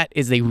you on that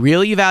is they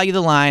really value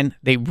the line,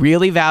 they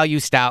really value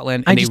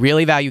Stoutland, and they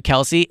really value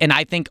Kelsey, and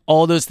I think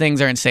all those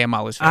things are in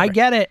Seumalo's favor. I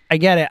get it.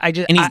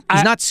 And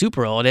he's not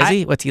super old, is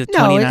he? What's he,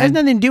 29? No, it has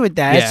nothing to do with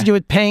that. It has to do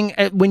with paying,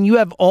 when you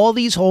have all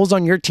these holes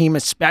on your team,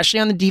 especially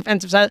on the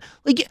defensive side.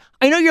 Like,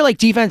 I know you're like,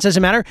 defense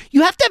doesn't matter.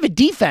 You have to have a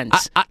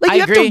defense. You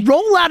have to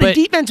roll out a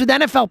defense with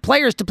NFL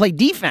players to play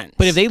defense.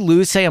 But if they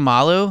lose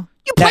Seumalo...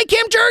 You play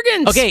Cam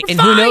Jurgens. Okay, and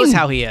who knows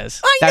how he is?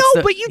 I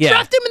know, but you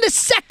draft him in the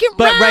second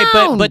round.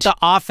 Right, but the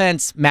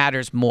offense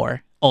matters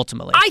more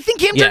ultimately. I think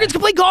Cam Jurgens can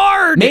play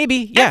guard.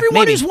 Maybe,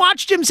 Everyone who's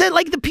watched him said,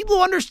 like, the people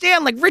who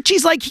understand, like,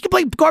 Richie's like, he can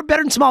play guard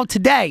better than Small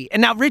today.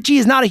 And now Richie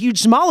is not a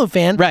huge Small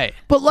fan. Right.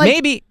 But, like...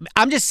 Maybe,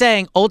 I'm just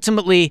saying,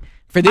 ultimately...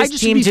 For this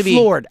team to be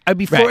floored. I'd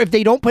be floored if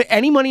they don't put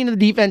any money into the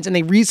defense and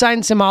they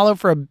re-sign Seumalo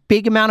for a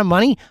big amount of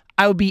money.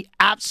 I would be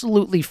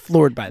absolutely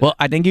floored by that. Well,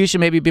 I think you should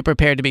maybe be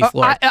prepared to be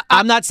floored.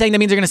 I'm not saying that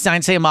means they're going to sign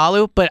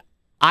Seumalo, but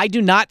I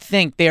do not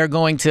think they are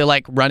going to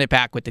like run it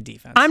back with the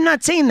defense. I'm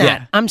not saying that.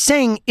 Yeah. I'm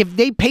saying if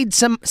they paid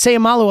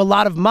Seumalo a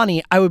lot of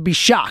money, I would be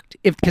shocked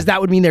because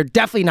that would mean they're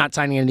definitely not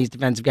signing any of these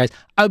defensive guys.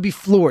 I would be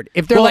floored.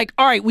 If they're like,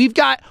 all right, we've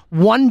got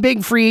one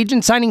big free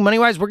agent signing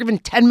money-wise, we're giving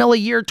 $10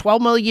 million a year,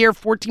 $12 million a year,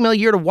 $14 million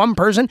a year to one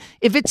person.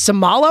 If it's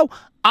Seumalo,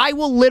 I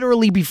will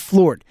literally be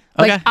floored.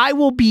 Like, Okay. I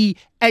will be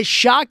as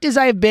shocked as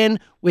I have been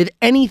with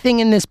anything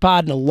in this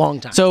pod in a long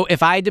time. So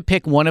if I had to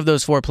pick one of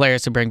those 4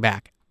 players to bring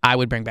back, I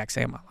would bring back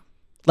Seumalo.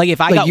 Like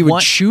if I like got you one,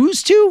 would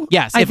choose to?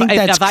 yes. I think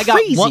that's if I got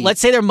crazy. one, let's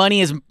say their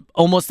money is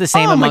almost the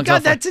same. Oh my amongst God, all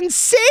 4. that's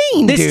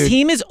insane, This dude.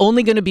 team is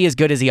only going to be as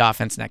good as the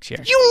offense next year.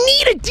 You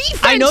need a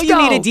defense. I know you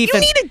need a though. defense,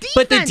 You need a defense.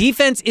 but the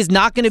defense is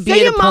not going to be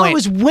at a Seumalo point.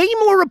 is way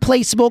more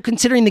replaceable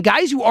considering the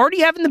guys you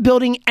already have in the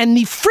building, and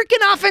the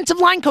freaking offensive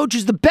line coach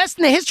is the best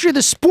in the history of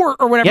the sport,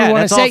 or whatever Yeah, you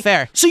want that's to say. all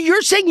fair. So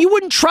you're saying you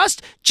wouldn't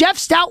trust Jeff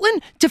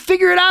Stoutland to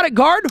figure it out at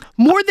guard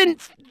more than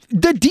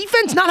the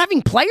defense not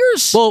having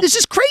players? Well, this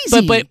is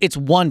crazy. But it's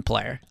one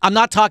player. I'm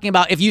not talking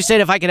about if you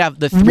said if I could have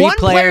the 3 one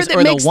player players that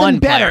or the makes one them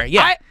better. player.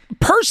 Yeah.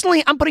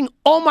 Personally, I'm putting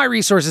all my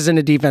resources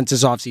into defense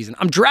this offseason.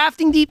 I'm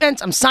drafting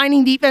defense. I'm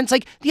signing defense.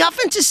 Like, the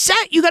offense is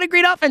set. You got a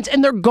great offense.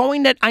 And they're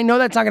going that. I know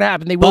that's not going to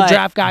happen. They will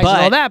draft guys and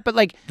all that. But,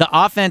 like, the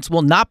offense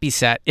will not be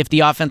set if the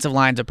offensive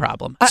line's a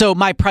problem. So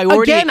my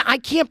priority. Again, I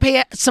can't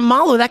pay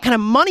Seumalo that kind of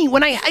money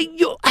when how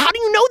do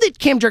you know that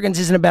Cam Jurgens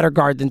isn't a better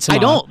guard than Seumalo? I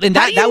don't. And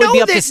How do that you would be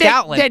know up to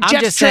Stoutland. That I'm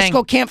Jeff just saying-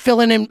 Driscoll can't fill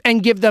in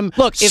and give them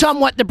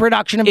somewhat the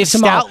production of if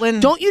Seumalo.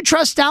 Stoutland- Don't you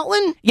trust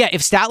Stoutland? Yeah,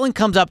 if Stoutland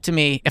comes up to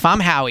me, if I'm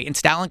Howie and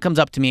Stoutland comes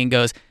up to me and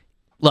goes,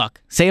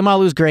 look,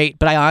 Seumalo's great,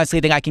 but I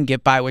honestly think I can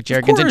get by with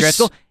Jurgens and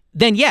Driscoll,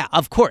 then yeah,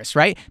 of course,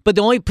 right? But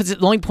the only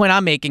point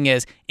I'm making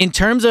is, in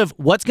terms of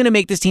what's going to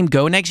make this team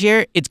go next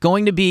year, it's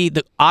going to be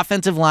the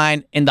offensive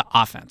line and the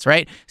offense,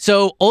 right?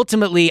 So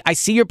ultimately, I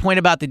see your point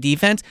about the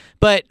defense,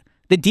 but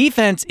the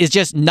defense is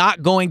just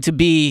not going to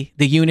be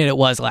the unit it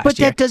was last But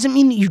year. that doesn't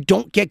mean that you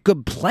don't get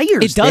good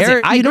players. It doesn't.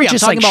 there. I You agree. don't I'm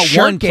just talking about one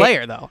shirk it.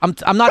 player, though. I'm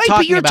not Right, talking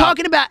but you're about.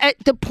 talking about.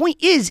 The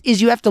point is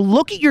you have to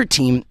look at your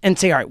team and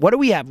say, all right, what do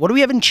we have? What do we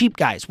have in cheap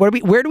guys? Where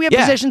do we have Yeah,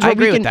 positions I where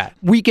agree with that.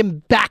 we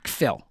can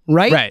backfill,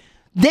 right? Right.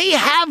 They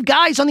have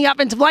guys on the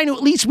offensive line who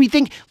at least we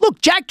think,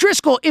 look, Jack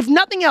Driscoll, if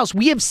nothing else,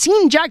 we have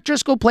seen Jack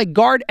Driscoll play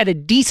guard at a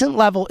decent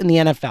level in the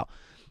NFL,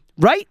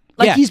 right?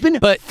 Like, Yeah, he's been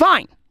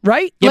fine,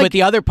 right? Yeah, Like, but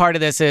the other part of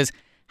this is,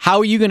 how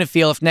are you going to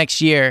feel if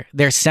next year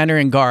their center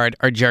and guard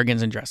are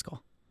Jurgens and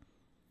Driscoll?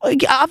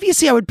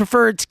 obviously I would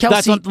prefer it to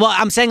Kelsey.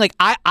 I'm saying, like,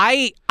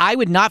 I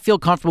would not feel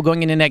comfortable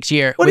going into next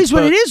year. What with is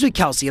what both- it is with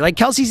Kelsey. Like,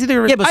 Kelsey's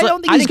either. Yeah, but I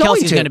don't think he's going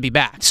Kelsey's to. going to be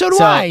back. So do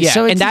I. Yeah,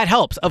 So and it's- that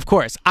helps, of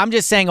course. I'm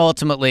just saying,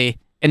 ultimately,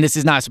 and this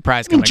is not a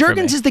surprise I mean, coming from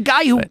me. Jurgens is the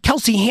guy who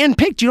Kelsey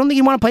handpicked. You don't think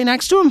you want to play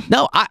next to him?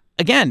 No,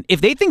 again, if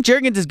they think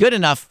Jurgens is good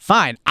enough,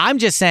 fine. I'm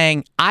just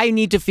saying I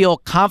need to feel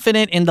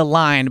confident in the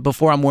line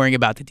before I'm worrying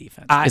about the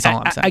defense. Is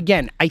all I'm saying.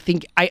 Again, I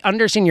think I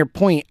understand your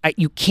point.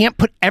 You can't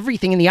put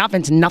everything in the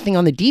offense and nothing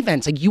on the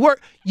defense. Like, you are.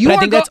 But I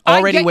think that's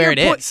already where it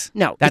point. is.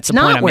 No, That's it's the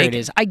point not I'm where making. it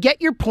is. I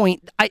get your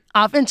point.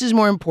 Offense is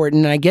more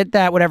important, and I get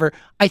that. Whatever.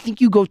 I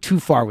think you go too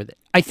far with it.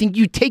 I think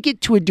you take it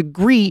to a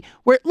degree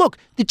where, look,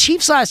 the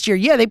Chiefs last year,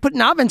 yeah, they put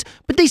an offense,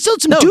 but they still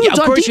had some dudes of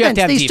on course you have defense.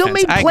 to have They still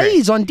defense. made I agree.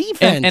 plays on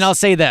defense. And I'll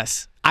say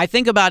this. I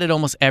think about it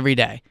almost every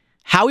day.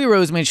 Howie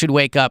Roseman should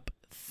wake up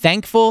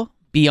thankful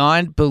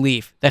beyond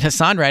belief that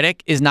Hassan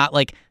Reddick is not,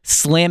 like,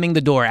 slamming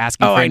the door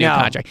asking for a new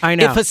contract. I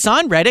know. If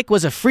Hassan Reddick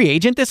was a free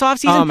agent this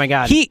offseason, Oh, my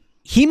God.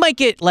 he might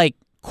get, like,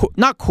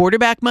 not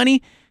quarterback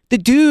money. The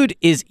dude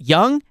is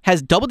young,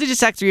 has double-digit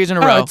sacks 3 years in a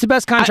row. it's the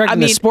best contract in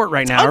the sport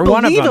right now, or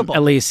one of them, unbelievable.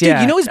 at least, Dude,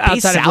 yeah. you know his base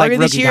Outside of, salary like,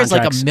 this rookie year is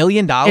like contracts. $1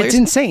 million? It's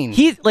insane.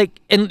 He,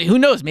 like, and who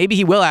knows, maybe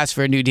he will ask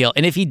for a new deal.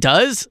 And if he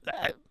does,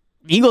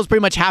 Eagles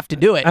pretty much have to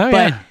do it. Oh,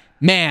 but yeah.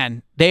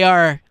 man,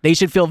 they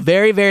should feel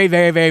very, very,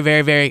 very, very,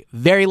 very, very,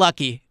 very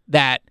lucky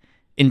that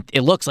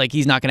it looks like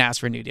he's not going to ask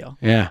for a new deal.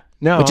 Yeah.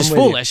 No, Which I'm is with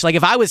you. foolish. Like,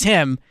 if I was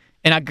him,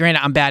 and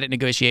granted, I'm bad at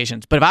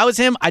negotiations, but if I was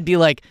him, I'd be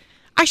like,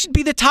 I should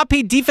be the top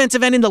paid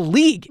defensive end in the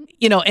league,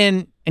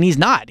 and he's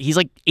not. He's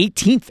like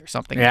 18th or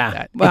something like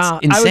that. Well,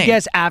 it's insane. I would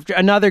guess after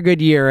another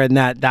good year, and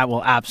that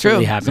will True.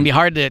 absolutely It's happen. going to be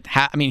hard to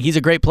I mean, he's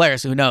a great player,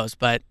 so who knows?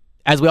 But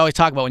as we always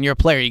talk about, when you're a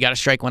player, you got to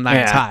strike when the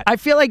iron's hot. I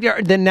feel like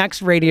the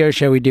next radio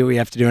show we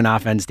have to do an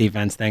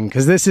offense-defense thing,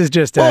 because this is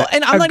just and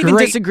I'm not even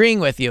great.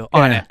 disagreeing with you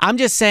on Yeah. it. I'm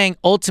just saying,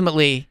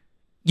 ultimately,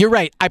 you're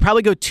right. I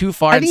probably go too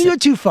far. I think you go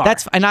too far.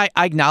 And I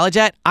acknowledge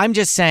that. I'm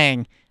just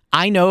saying,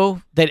 I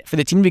know that for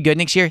the team to be good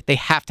next year, they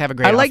have to have a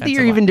great I like that offensive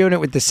you're line. even doing it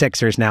with the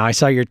Sixers now. I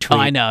saw your tweet.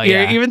 I know,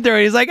 You're yeah. even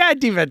throwing. He's like,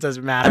 defense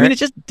doesn't matter. I mean, it's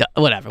just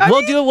whatever.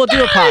 We'll do a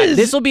pod. does.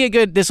 This will be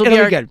It'll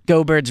our be good.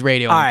 Go Birds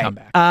radio All when we right. come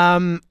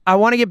back. I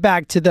want to get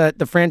back to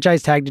the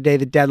franchise tag today,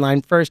 the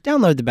deadline. First,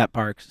 download the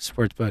BetParx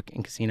Sportsbook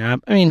and Casino app.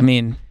 I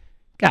mean,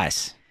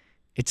 guys,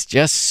 it's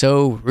just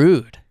so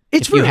rude.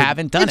 it's if rude. you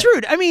haven't done it's it.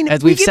 rude. I mean,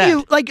 as we we've give said.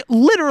 you, like,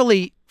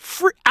 literally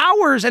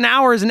hours and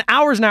hours and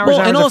hours and hours Well,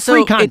 and and hours also, of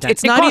free content.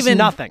 it's It not costs even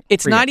nothing.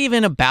 It's for not you.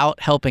 even about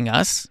helping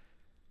us.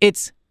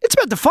 It's It's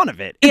about the fun of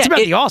it. It's about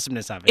the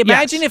awesomeness of it.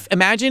 Imagine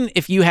Yes.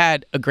 if you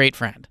had a great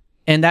friend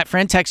and that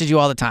friend texted you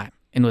all the time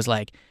and was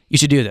like, you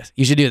should do this,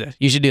 you should do this,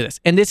 you should do this.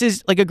 And this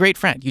is like a great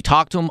friend. You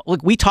talk to him.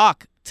 Look, we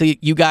talk to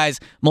you guys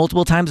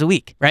multiple times a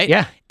week, right?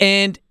 Yeah.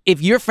 And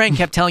if your friend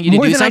kept telling you to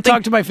More do than I something,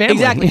 talk to my family.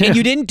 exactly, Yeah. and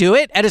you didn't do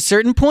it, at a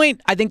certain point,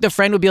 I think the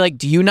friend would be like,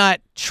 do you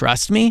not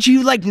trust me? Do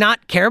you, like,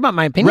 not care about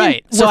my opinion?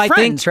 Right. We're So I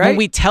friends, think right? when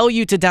we tell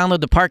you to download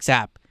the Parks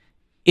app,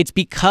 it's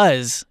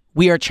because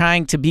we are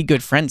trying to be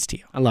good friends to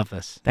you. I love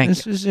this. Thank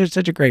you. This is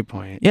such a great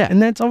point. Yeah.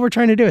 And that's all we're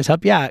trying to do is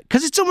help you out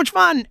because it's so much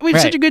fun. We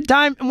have such a good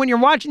time. And when you're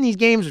watching these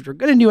games, which we're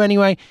going to do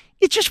anyway,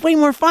 it's just way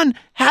more fun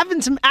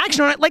having some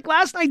action on it. Like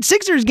last night's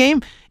Sixers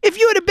game, if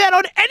you had bet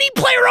on any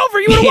player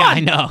over, you would have won. I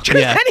know. Just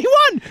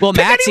anyone. Well,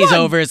 Pick Maxey's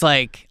anyone. overs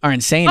are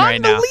insane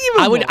right now.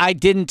 Unbelievable. I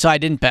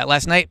didn't bet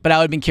last night, but I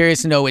would have been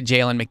curious to know what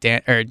Jalen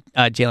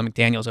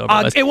McDaniels over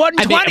was. It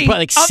wasn't 20.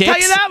 Like I'll 6. tell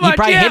you that much. He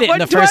probably hit it in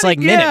the first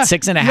minute,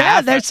 6.5.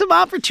 Yeah, there's some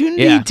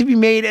opportunity to be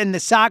made in the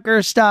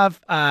soccer stuff.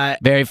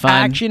 Very fun.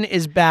 Action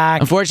is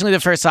back. Unfortunately, the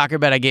first soccer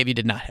bet I gave you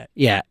did not hit.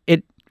 Yeah,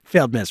 it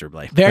failed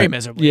miserably. Very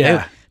miserably.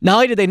 Yeah. Not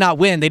only did they not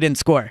win, they didn't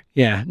score.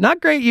 Yeah,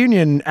 not great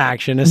Union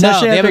action.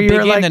 Especially they have after a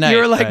big game tonight, you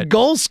were like but-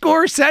 goal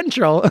score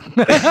central.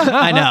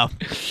 I know.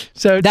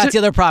 So That's the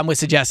other problem with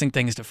suggesting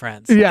things to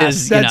friends.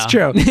 Yes, that's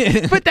true.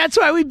 true. But that's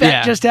why we bet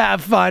Yeah. just to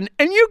have fun.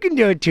 And you can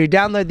do it too.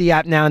 Download the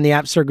app now in the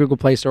App Store, Google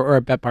Play Store, or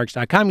at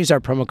betparks.com. Use our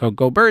promo code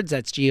GOBIRDS.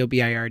 That's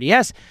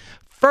GOBIRDS.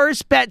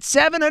 First bet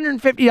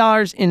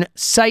 $750 in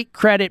site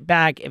credit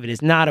back. If it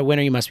is not a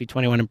winner, you must be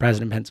 21 and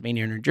present in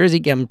Pennsylvania or New Jersey.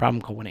 Gambling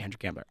problem, call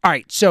 1-800-GAMBLER. All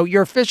right, so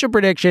your official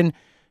prediction,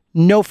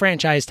 no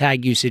franchise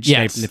tag usage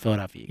today Yes. from the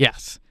Philadelphia Eagles.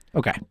 Yes.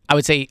 Okay. I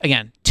would say,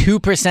 again,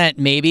 2%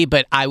 maybe,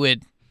 but I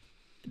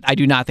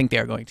do not think they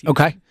are going to.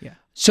 Okay. Yeah.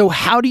 So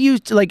how do you,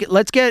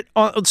 let's get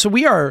on. So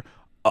we are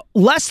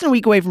less than a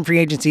week away from free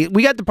agency.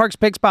 We got the Parks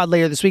Picks pod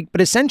later this week,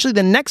 but essentially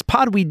the next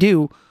pod we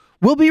do,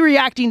 we'll be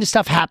reacting to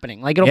stuff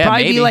happening. Like it'll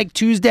probably be like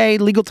Tuesday,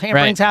 legal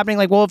tampering's happening.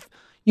 Like, well,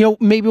 if,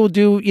 maybe we'll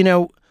do,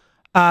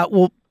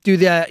 we'll do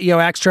the,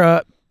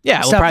 extra Yeah,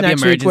 we'll stuff probably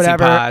next emergency week,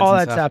 whatever, pods all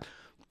and that stuff.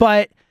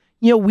 But,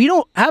 we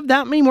don't have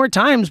that many more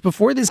times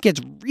before this gets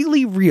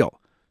really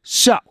real.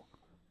 So,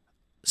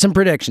 some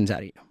predictions out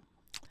of you.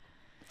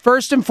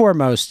 First and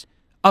foremost,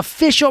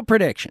 official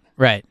prediction.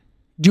 Right.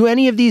 Do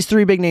any of these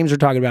three big names we're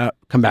talking about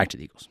come back to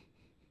the Eagles?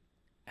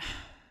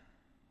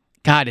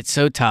 God, it's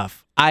so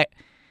tough.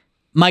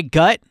 My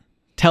gut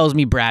tells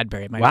me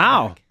Bradbury.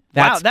 Wow.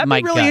 That's that'd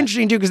my be really gut.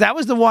 interesting too, because that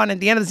was the one at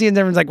the end of the season.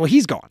 Everyone's like, "Well,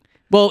 he's gone."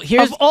 Well,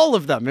 here's Of all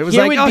of them, it was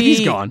here like, would "Oh, be,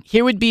 he's gone."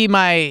 Here would be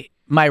my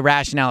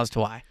rationale as to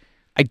why.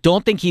 I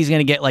don't think he's going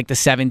to get like the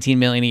 $17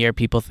 million a year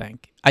people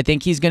think. I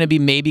think he's going to be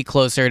maybe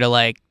closer to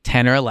like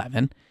 10 or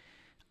 11.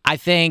 I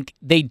think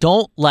they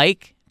don't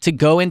like to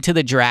go into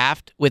the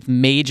draft with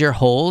major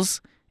holes.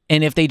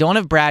 And if they don't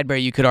have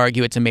Bradbury, you could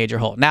argue it's a major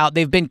hole. Now,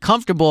 they've been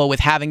comfortable with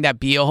having that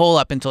be a hole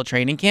up until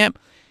training camp.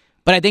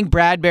 But I think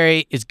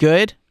Bradbury is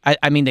good.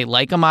 I mean, they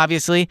like him,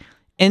 obviously.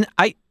 And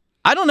I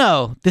don't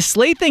know. The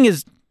Slade thing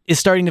is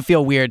starting to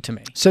feel weird to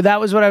me. So that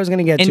was what I was going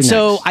to get to And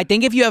so next. I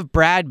think if you have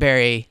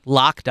Bradbury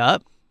locked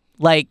up,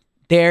 like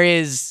there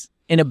is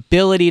an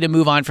ability to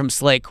move on from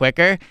Slade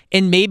quicker.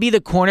 And maybe the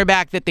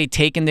cornerback that they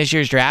take in this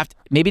year's draft,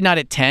 maybe not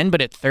at 10,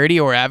 but at 30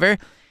 or wherever,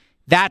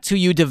 that's who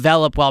you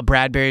develop while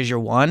Bradbury is your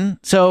one.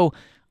 So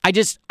I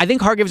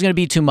think Hargrave's going to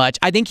be too much.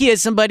 I think he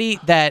is somebody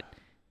that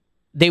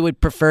they would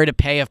prefer to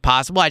pay if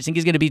possible. I just think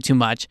he's going to be too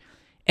much.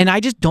 And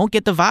I just don't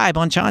get the vibe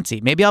on Chauncey.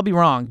 Maybe I'll be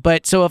wrong.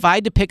 But so if I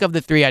had to pick of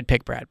the three, I'd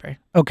pick Bradbury.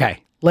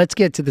 Okay, let's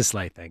get to the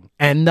Slade thing.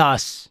 And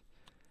thus,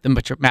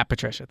 The Matt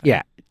Patricia thing.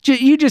 yeah,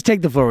 you just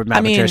take the floor with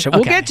Matt Patricia. We'll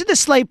okay. get to the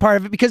Slade part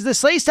of it because the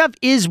Slade stuff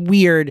is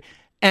weird.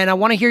 And I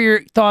want to hear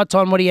your thoughts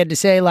on what he had to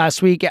say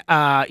last week,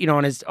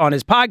 on his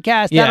podcast,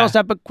 that Yeah. all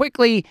stuff. But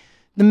quickly,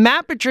 the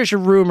Matt Patricia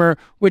rumor,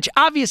 which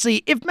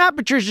obviously, if Matt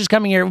Patricia's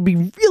coming here, it would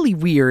be really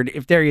weird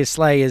if Darius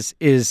Slay is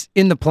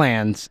in the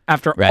plans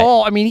after Right.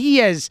 all. I mean, he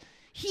has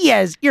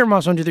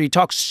earmuffs 1, 2, 3.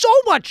 Talks so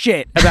much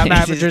shit about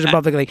Matt Patricia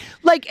publicly,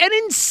 like an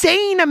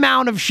insane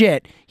amount of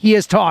shit he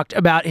has talked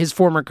about his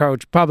former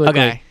coach publicly.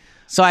 Okay.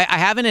 So I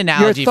have an Your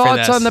analogy for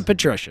thoughts this. on the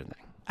Patricia thing?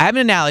 I have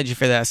an analogy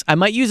for this. I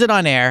might use it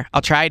on air.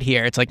 I'll try it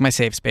here. It's like my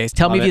safe space.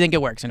 Tell me if you think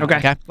it works or not.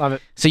 Okay. Love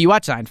it. So you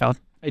watch Seinfeld,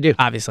 I do.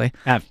 obviously.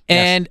 Have, yes.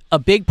 And a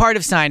big part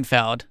of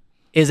Seinfeld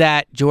is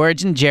that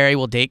George and Jerry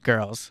will date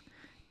girls.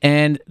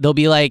 And they'll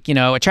be like,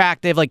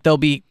 attractive. Like they'll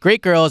be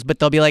great girls, but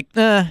they'll be like,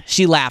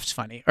 she laughs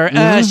funny. Or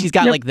she's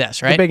got Yep. like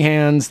this, The right? big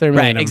hands. They're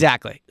Right, made 'em.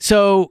 exactly.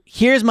 So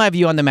here's my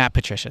view on the Matt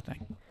Patricia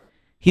thing.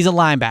 He's a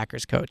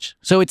linebackers coach.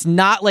 So it's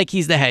not like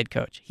he's the head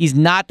coach. He's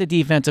not the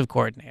defensive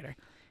coordinator.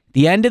 At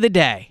the end of the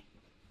day,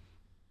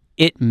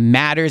 it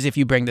matters if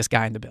you bring this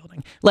guy in the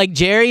building. Like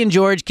Jerry and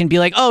George can be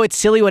like, oh, it's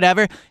silly,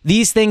 whatever.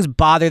 These things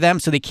bother them,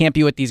 so they can't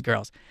be with these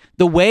girls.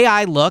 The way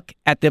I look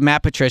at the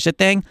Matt Patricia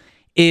thing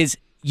is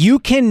you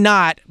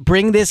cannot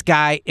bring this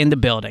guy in the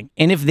building.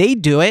 And if they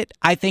do it,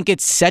 I think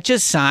it's such a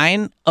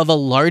sign of a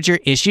larger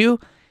issue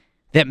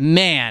that,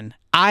 man,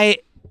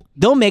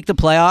 they'll make the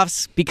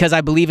playoffs because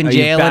I believe in You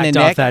Jalen backed and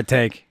off Nick. that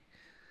take.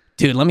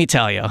 Dude, let me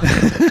tell you.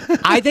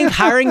 I think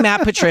hiring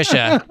Matt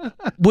Patricia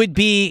would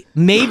be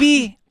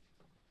maybe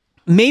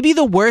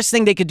the worst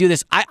thing they could do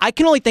this. I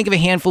can only think of a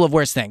handful of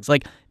worse things.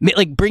 Like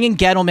bringing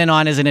Gettleman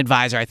on as an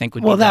advisor, I think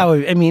would Well, be that dumb.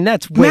 would. I mean,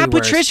 that's way Matt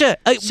worse. Patricia.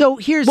 So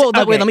here's. Well,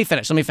 okay. wait, let me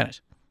finish.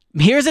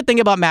 Here's the thing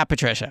about Matt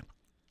Patricia.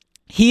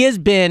 He has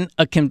been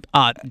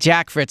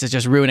Jack Fritz is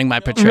just ruining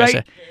my Patricia.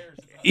 Right.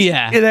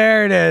 Yeah.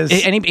 There it is.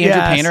 Any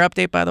Andrew Painter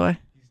update, by the way?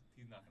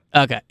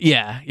 Okay.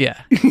 Yeah.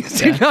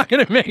 He's not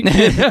going to make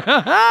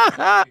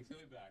it.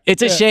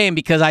 It's a shame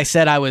because I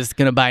said I was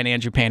going to buy an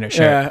Andrew Painter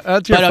shirt. Yeah,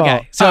 that's your fault.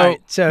 Okay,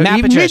 so Matt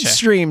Matt Patricia.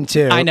 Midstream,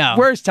 too. I know.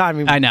 Worst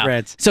timing for I know.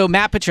 Fritz. So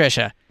Matt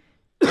Patricia,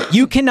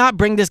 you cannot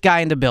bring this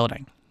guy into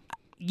building.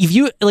 If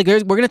you we're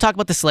going to talk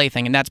about the Slay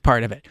thing, and that's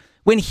part of it.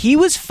 When he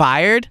was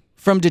fired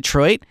from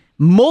Detroit,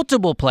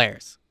 multiple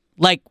players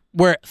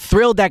were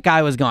thrilled that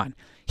guy was gone.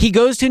 He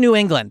goes to New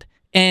England,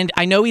 and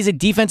I know he's a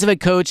defensive head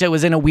coach that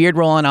was in a weird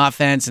role on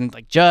offense and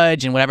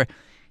Judge and whatever.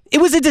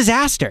 It was a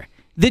disaster.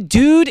 The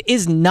dude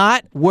is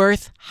not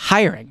worth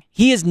hiring.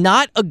 He is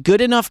not a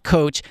good enough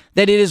coach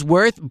that it is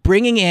worth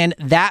bringing in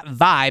that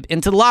vibe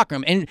into the locker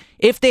room. And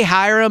if they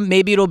hire him,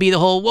 maybe it'll be the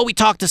whole, well, we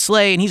talked to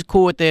Slay and he's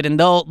cool with it and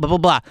they'll blah, blah,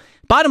 blah.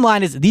 Bottom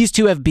line is these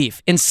two have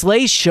beef. And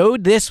Slay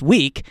showed this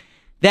week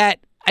that,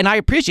 and I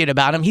appreciate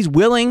about him, he's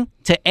willing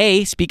to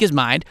A, speak his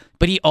mind,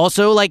 but he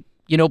also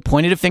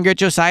pointed a finger at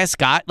Josiah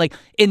Scott.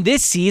 In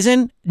this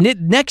season,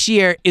 next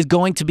year is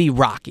going to be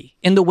rocky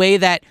in the way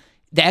that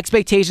the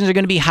expectations are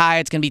going to be high.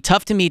 It's going to be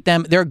tough to meet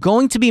them. There are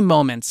going to be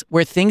moments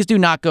where things do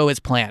not go as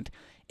planned.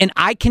 And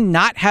I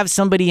cannot have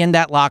somebody in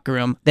that locker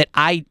room that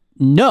I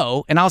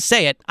know, and I'll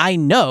say it, I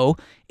know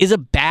is a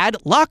bad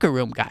locker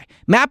room guy.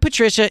 Matt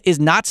Patricia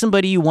is not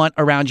somebody you want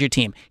around your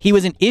team. He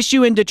was an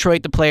issue in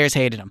Detroit. The players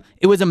hated him.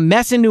 It was a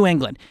mess in New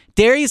England.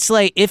 Darius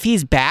Slay, if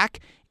he's back,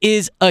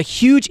 is a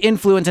huge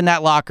influence in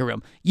that locker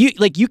room.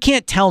 You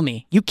can't tell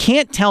me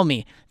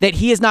that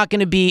he is not going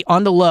to be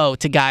on the low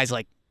to guys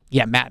like,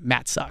 yeah,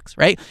 Matt sucks,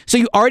 right? So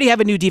you already have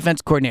a new defense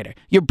coordinator.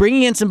 You're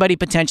bringing in somebody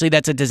potentially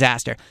that's a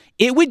disaster.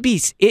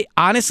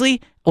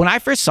 Honestly, when I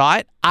first saw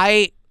it,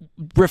 I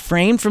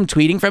refrained from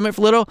tweeting from it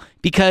for a little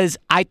because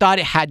I thought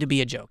it had to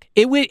be a joke.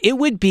 It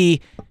would be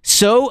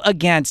so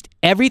against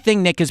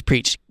everything Nick has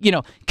preached.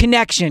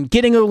 Connection,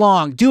 getting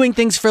along, doing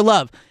things for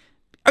love.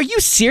 Are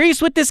you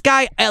serious with this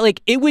guy?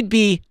 It would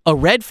be a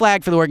red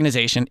flag for the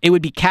organization. It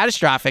would be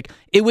catastrophic.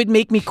 It would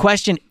make me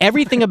question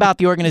everything about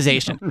the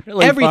organization.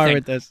 Really everything. far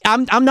with this.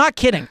 I'm not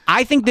kidding.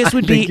 I think this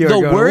would be the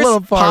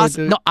worst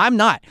possible. No, I'm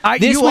not.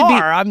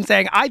 I'm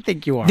saying I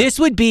think you are. This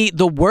would be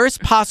the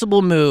worst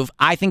possible move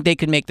I think they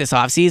could make this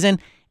offseason.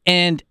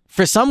 And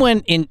for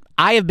someone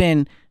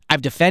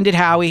I've defended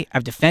Howie.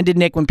 I've defended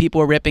Nick when people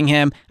were ripping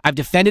him. I've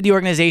defended the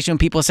organization when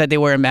people said they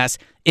were a mess.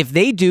 If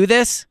they do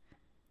this,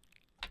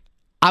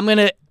 I'm going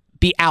to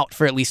be out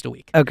for at least a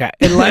week. Okay.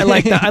 I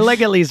like that. I like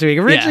at least a week.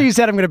 Originally, you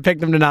said I'm going to pick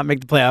them to not make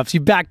the playoffs. You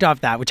backed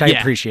off that, which I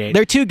appreciate.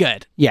 They're too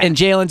good. Yeah. And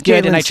Jalen's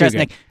good, and I trust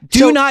Nick.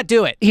 Do not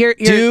do it.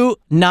 Do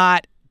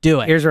not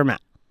do it. Here's where I'm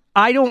at.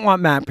 I don't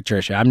want Matt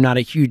Patricia. I'm not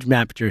a huge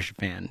Matt Patricia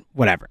fan.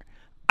 Whatever.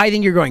 I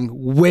think you're going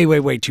way,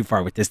 way, way too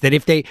far with this. That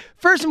if they,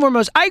 first and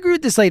foremost, I agree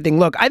with the Slay thing.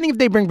 Look, I think if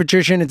they bring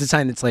Patricia in, it's a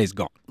sign that Slay's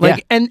gone.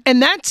 And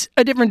that's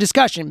a different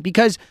discussion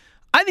because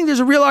I think there's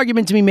a real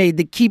argument to be made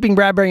that keeping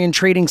Bradbury and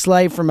trading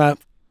Slay from a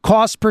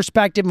cost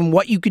perspective and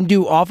what you can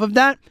do off of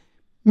that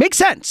makes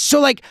sense.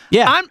 So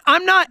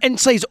I'm not, and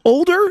Slay's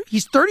older.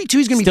 He's 32.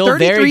 He's going to be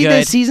 33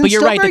 this season. But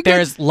you're right that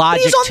there's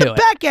logic to it. He's on the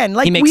back end.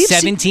 He makes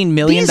 $17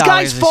 million. These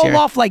guys fall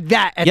off like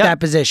that at that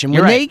position.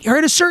 When they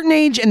hit a certain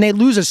age and they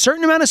lose a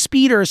certain amount of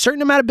speed or a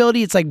certain amount of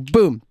ability, it's like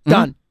boom,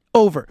 done,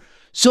 over.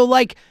 So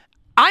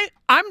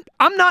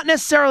I'm not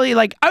necessarily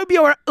I would be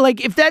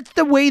if that's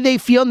the way they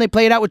feel and they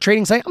play it out with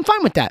trading Slay, I'm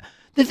fine with that.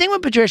 The thing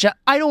with Patricia,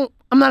 I'm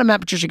not a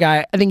Matt Patricia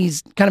guy. I think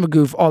he's kind of a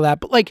goof, all that.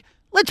 But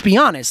let's be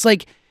honest.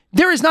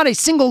 There is not a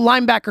single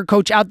linebacker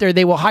coach out there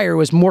they will hire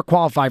who is more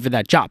qualified for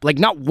that job.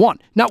 Not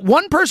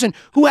one person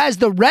who has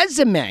the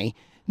resume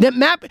that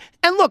Matt.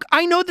 And look,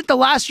 I know that the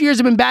last few years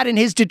have been bad, and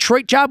his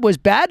Detroit job was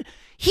bad.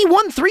 He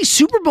won 3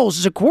 Super Bowls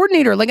as a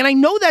coordinator. And I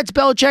know that's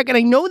Belichick, and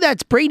I know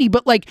that's Brady,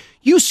 but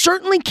you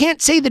certainly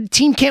can't say that a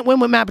team can't win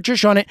with Matt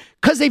Patricia on it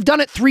because they've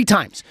done it 3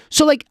 times.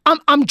 So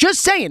I'm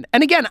just saying,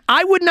 and again,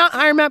 I would not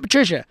hire Matt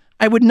Patricia.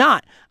 I would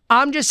not.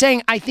 I'm just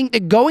saying, I think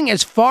that going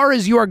as far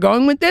as you are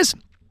going with this,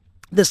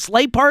 the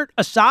Slay part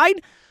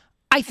aside,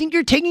 I think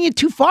you're taking it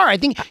too far. I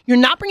think you're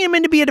not bringing him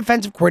in to be a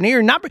defensive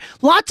coordinator.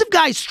 Lots of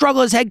guys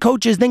struggle as head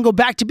coaches, then go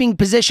back to being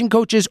position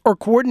coaches or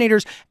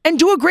coordinators and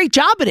do a great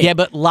job at it. Yeah,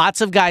 but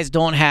lots of guys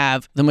don't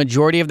have the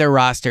majority of their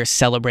roster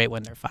celebrate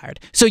when they're fired.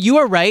 So you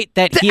are right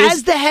that he is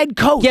as the head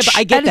coach. Yeah, but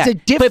I get that. Is a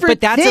different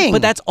thing.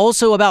 But that's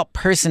also about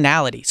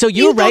personality. So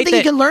you right don't think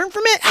he can learn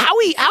from it?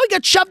 Howie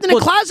got shoved in a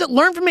closet,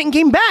 learned from it, and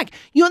came back.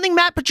 You don't think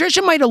Matt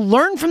Patricia might have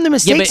learned from the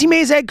mistakes he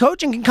made as head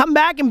coach and can come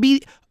back and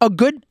be a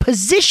good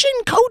position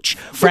coach?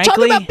 We're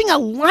talking about being a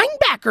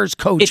linebackers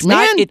coach,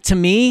 To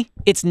me,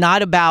 it's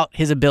not about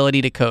his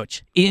ability to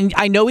coach.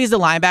 I know he's the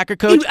linebacker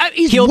coach.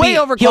 He's way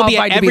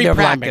overqualified to be the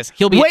practice. linebacker.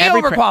 He'll be way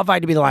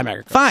overqualified to be the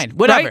linebacker coach. Fine,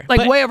 whatever.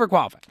 Right? Way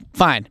overqualified.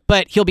 Fine,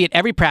 but he'll be at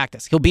every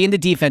practice. He'll be in the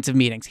defensive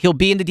meetings. He'll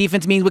be in the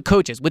defense meetings with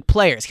coaches, with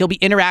players. He'll be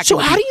interacting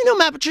with how do you know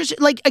Matt Patricia?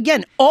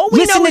 Again, all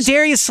we know is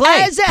Darius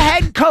Slay as a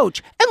head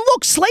coach. And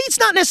look, Slay's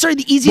not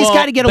necessarily the easiest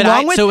guy to get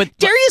along with.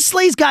 Darius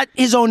Slay's got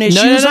his own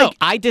issues. No.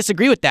 I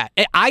disagree with that.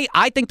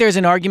 I think there's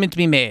an argument to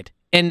be made.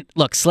 And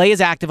look, Slay is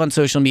active on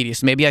social media,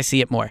 so maybe I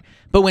see it more.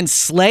 But when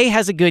Slay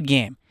has a good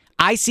game,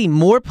 I see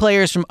more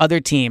players from other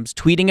teams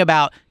tweeting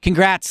about,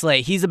 congrats,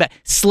 Slay. He's the best.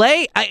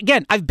 Slay,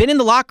 again, I've been in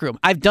the locker room.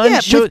 I've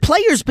done shows with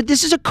players, but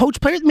this is a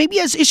coach player that maybe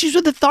has issues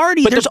with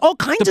authority. There's all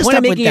kinds of stuff with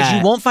that. The point I'm making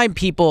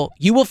is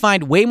you will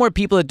find way more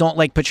people that don't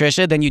like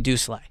Patricia than you do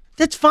Slay.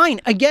 That's fine.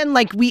 Again,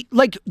 like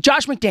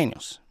Josh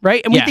McDaniels,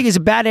 right? And we think he's a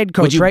bad head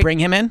coach, Would you right? bring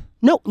him in?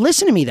 No,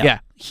 listen to me though. Yeah.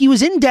 He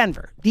was in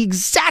Denver. The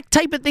exact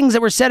type of things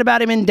that were said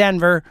about him in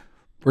Denver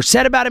were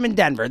said about him in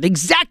Denver. The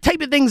exact type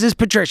of things as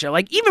Patricia.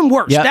 Like even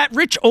worse. Yep. That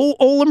Rich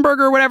Olenberger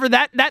or whatever,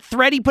 that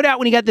thread he put out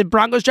when he got the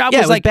Broncos job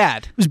was like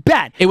bad. It was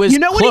bad. It was You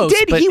know close, what he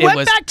did? but He it went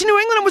was- back to New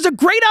England and was a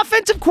great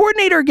offensive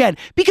coordinator again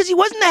because he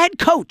wasn't the head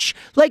coach.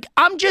 Like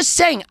I'm just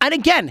saying, and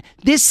again,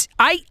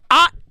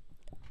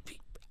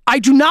 I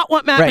do not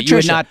want Matt Patricia. You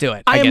would not do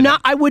it.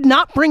 I would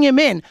not bring him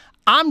in.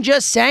 I'm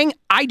just saying,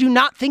 I do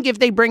not think if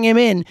they bring him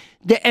in,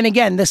 and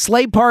again, the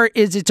Slay part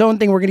is its own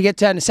thing. We're going to get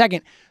to that in a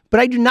second. But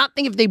I do not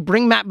think if they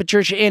bring Matt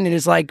Patricia in, it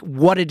is like,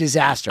 what a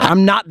disaster.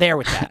 I'm not there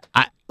with that.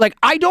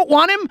 I don't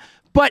want him,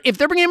 but if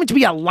they're bringing him in to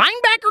be a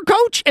linebacker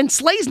coach and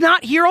Slay's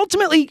not here,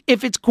 ultimately,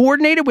 if it's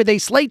coordinated with a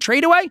Slay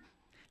trade away,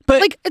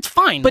 it's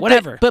fine,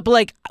 whatever. But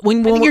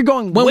when I think you're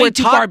going way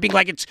too far, being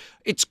like it's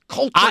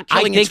culture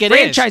killing, it's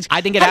franchise. I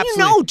think it How do you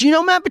know? Do you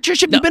know Matt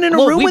Patricia? Have you been in a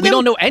room with him? We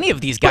don't know any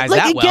of these guys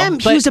that well. Again,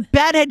 he was a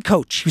bad head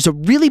coach. He was a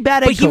really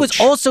bad head coach. But he was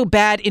also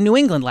bad in New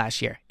England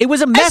last year. It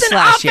was a mess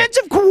last year. As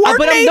an offensive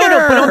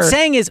coordinator. But what I'm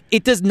saying is,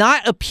 it does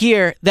not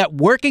appear that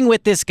working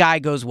with this guy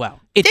goes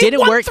well. It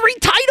didn't won work. 3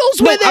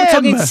 titles with him. I'm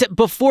talking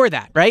before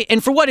that, right?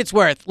 And for what it's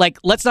worth,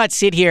 let's not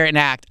sit here and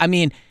act. I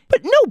mean,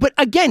 but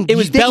again, it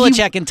was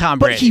Belichick and Tom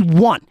Brady. But he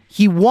won.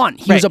 He won.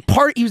 He was a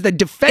part. He was the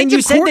defensive. And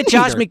you said that coordinator.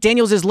 Josh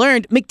McDaniels has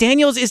learned.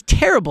 McDaniels is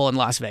terrible in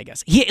Las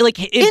Vegas. In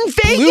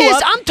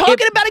Vegas, I'm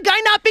talking about a guy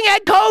not being a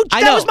head coach.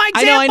 That was my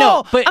example. I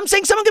know. But I'm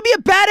saying someone could be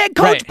a bad head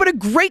coach, but a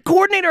great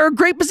coordinator or a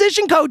great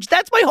position coach.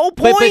 That's my whole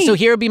point. But so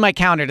here would be my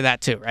counter to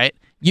that too, right?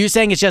 You're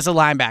saying it's just a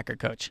linebacker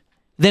coach.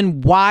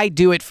 Then why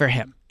do it for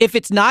him? If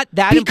it's not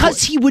that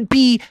because he would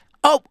be.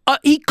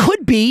 He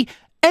could be.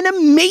 An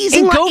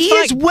amazing he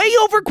is way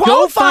overqualified.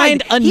 Go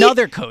find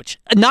another coach.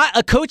 Not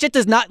a coach that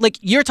does not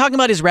you're talking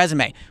about his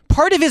resume.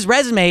 Part of his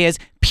resume is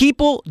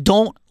people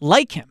don't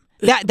like him.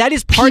 That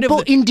is part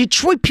people of in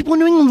Detroit. People in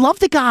New England love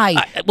the guy.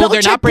 Well,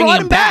 they're not bringing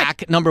him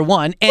back. Number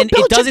one, and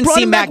it doesn't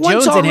seem Mac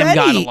Jones and him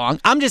got along.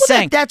 I'm just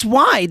saying that's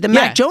why the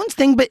Mac Jones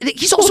thing. But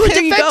he's also a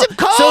defensive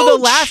coach. So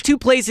the last 2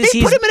 places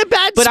they put him in a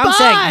bad spot. But I'm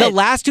saying the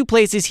last 2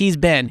 places he's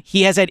been,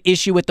 he has had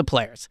issue with the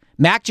players.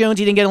 Mac Jones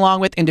he didn't get along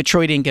with, and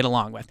Detroit didn't get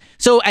along with.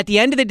 So at the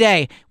end of the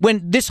day,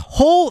 when this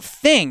whole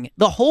thing,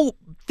 the whole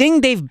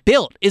thing they've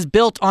built is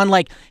built on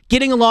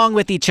getting along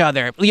with each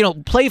other,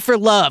 play for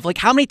love.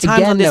 How many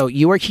times on this? No,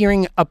 you are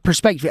hearing a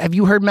perspective. Have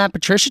you heard Matt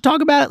Patricia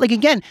talk about it?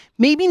 Again,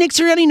 maybe Nick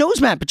Sirianni knows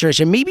Matt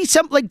Patricia. Maybe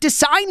some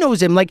Desai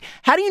knows him.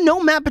 How do you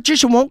know Matt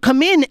Patricia won't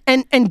come in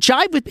and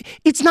jive with?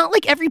 It's not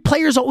like every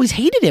player's always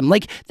hated him.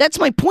 That's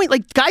my point.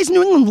 Guys in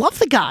New England love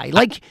the guy. Do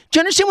you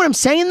understand what I'm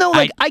saying though?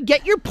 I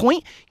get your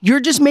point.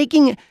 You're just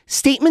making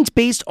statements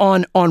based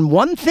on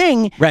one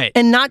thing, right,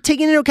 and not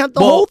taking into account the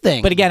whole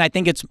thing. But again, I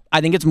think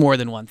it's more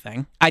than one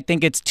thing. I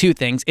think it's 2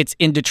 things. It's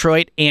in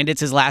Detroit and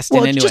it's his last stint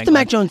in New England. Well, it's just the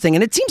Mac Jones thing,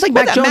 and it seems like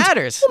Mac Jones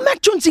matters. Well,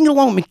 Mac Jones didn't get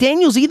along with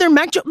McDaniels either.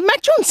 Mac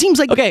Jones seems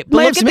like okay, but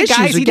look at the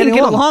guys he didn't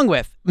get along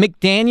with.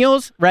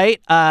 McDaniels,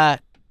 right?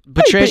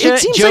 Patricia,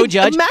 Joe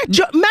Judge. Mac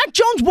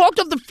Jones walked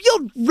off the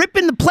field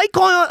ripping the play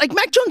calling.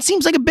 Mac Jones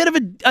seems like a bit of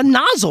a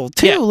nozzle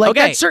too. Yeah,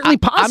 that's certainly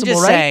possible. I'm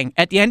just saying,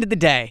 at the end of the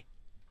day.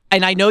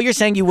 And I know you're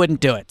saying you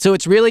wouldn't do it. So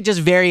it's really just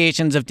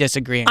variations of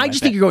disagreeing. I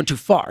just think you're going too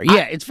far.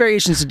 Yeah, it's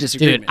variations of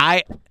disagreement. Dude,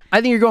 I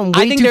think you're going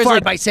way too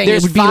far by saying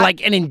it would be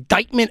an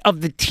indictment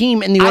of the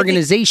team and the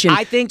organization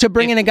to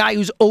bring in a guy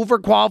who's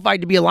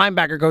overqualified to be a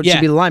linebacker coach to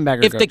be the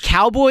linebacker coach. If the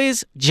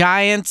Cowboys,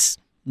 Giants,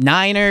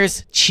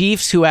 Niners,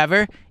 Chiefs,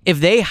 whoever, if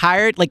they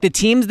hired the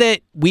teams that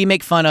we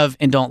make fun of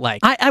and don't like,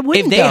 I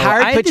wouldn't. If they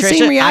hired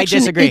Patricia, I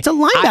disagree. It's a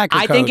linebacker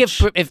I think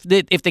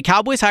if the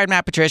Cowboys hired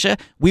Matt Patricia,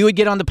 we would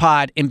get on the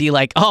pod and be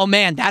like, "Oh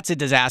man, that's a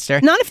disaster."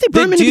 Not if they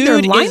bring him in to be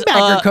their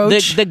linebacker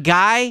coach. The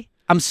guy.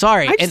 I'm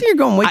sorry. I just think you're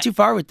going way too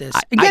far with this.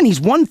 Again,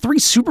 he's won 3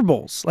 Super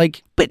Bowls.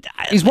 But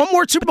he's won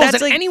more Super Bowls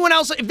than anyone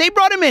else. If they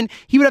brought him in,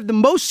 he would have the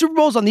most Super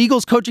Bowls on the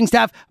Eagles coaching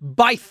staff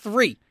by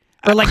 3.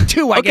 Or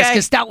 2, I guess,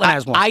 because Stoutland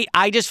has one.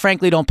 I just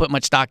frankly don't put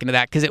much stock into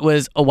that because it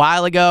was a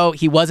while ago.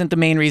 He wasn't the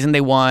main reason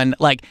they won.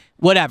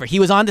 Whatever. He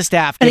was on the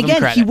staff. And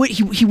again,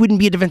 he wouldn't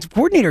be a defensive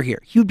coordinator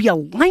here. He would be a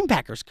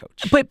linebackers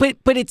coach.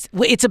 But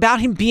it's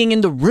about him being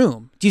in the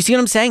room. Do you see what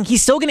I'm saying?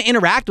 He's still going to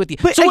interact with you.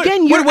 But so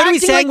again, what are we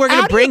saying? We're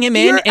going to bring him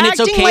in, and it's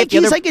okay.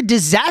 He's like a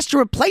disaster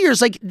of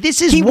players.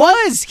 This is he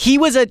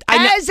was a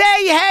as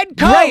a head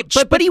coach,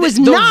 right, but he was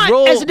not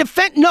as a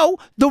defense. No,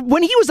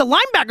 when he was a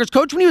linebackers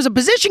coach, when he was a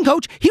position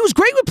coach, he was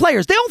great with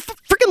players. They all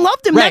freaking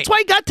loved him. Right. That's why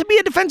he got to be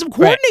a defensive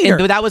coordinator.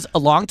 But that was a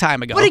long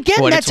time ago. But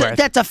again,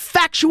 that's a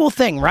factual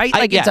thing, right?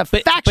 It's a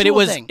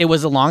factual thing. It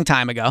was a long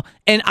time ago,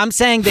 and I'm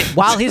saying that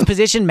while his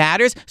position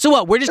matters, so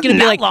what? We're just going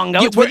to be like long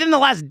ago. It's within the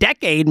last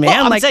decade, man.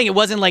 Well, I'm saying it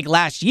wasn't like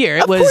last year.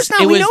 It Of was. course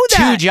not, It we was know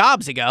that. 2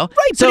 jobs ago.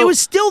 Right, So but it was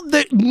still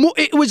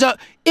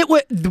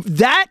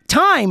that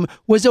time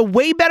was a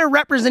way better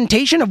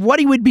representation of what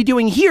he would be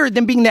doing here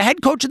than being the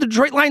head coach of the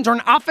Detroit Lions or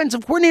an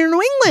offensive coordinator in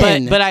New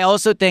England. But I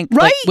also think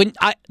Right?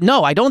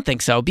 No, I don't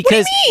think so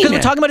because mean?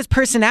 we're talking about his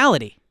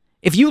personality.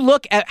 If you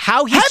look at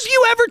how he's... Have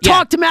you ever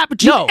talked to Matt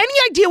Patricia? No. Any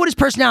idea what his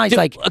personality is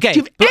like? Okay. Do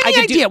you but have I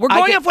any could do- idea? We're I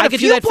going could- off what I a could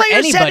do few that for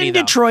players said anybody, in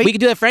though. Detroit. We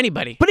could do that for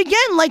anybody. But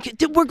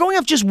again, we're going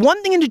off just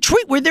one thing in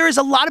Detroit where there is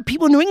a lot of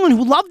people in New England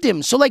who loved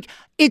him. So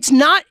it's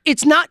not,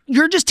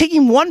 you're just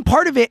taking one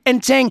part of it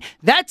and saying,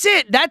 that's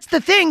it, that's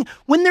the thing,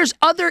 when there's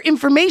other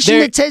information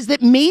that says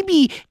that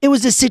maybe it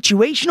was a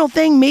situational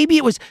thing, maybe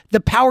it was the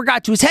power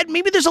got to his head,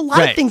 maybe there's a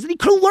lot of things that he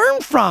could have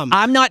learned from.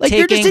 I'm not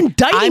You're just taking-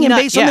 indicting I'm him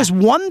not- based on yeah. this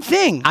one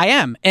thing. I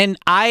am. And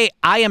I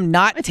am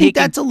not I taking... think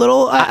that's a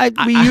little,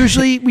 we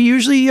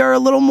usually are a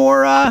little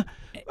more,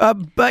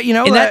 but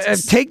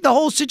take the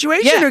whole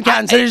situation into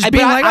account instead of just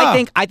being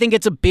I think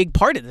it's a big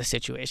part of the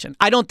situation.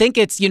 I don't think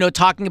it's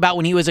talking about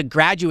when he was a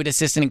graduate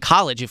assistant in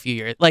college a few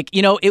years.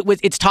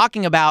 It's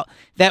talking about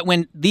that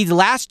when these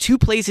last 2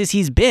 places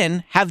he's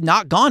been have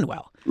not gone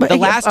well. The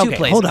last 2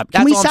 places. Hold up.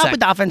 That's Can we all I'm stop saying. with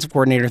the offensive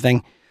coordinator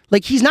thing?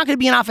 He's not going to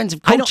be an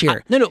offensive coach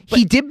here. But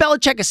he did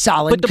Belichick a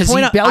solid. But the because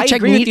point, I Belichick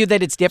agree with you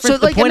that it's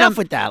different. So, the point enough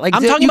with that. I'm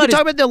talking about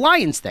talk about the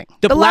Lions thing.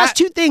 The last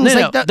 2 things.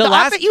 No, the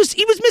last. he was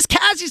Miss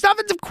Cassie's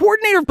offensive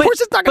coordinator. Of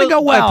course, it's not going to go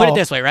well. Put it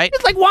this way, right?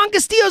 It's like Juan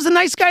Castillo's the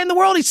nicest guy in the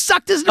world. He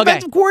sucked as a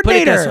defensive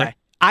coordinator. Put it this way.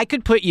 I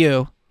could put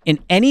you in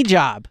any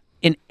job,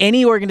 in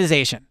any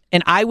organization,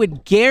 and I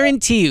would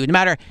guarantee you, no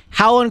matter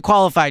how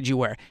unqualified you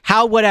were,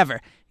 how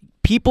whatever,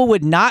 people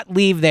would not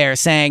leave there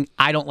saying,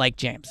 I don't like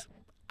James.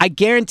 I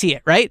guarantee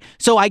it, right?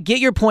 So I get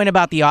your point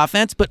about the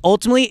offense, but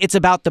ultimately it's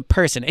about the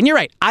person. And you're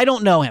right, I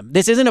don't know him.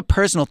 This isn't a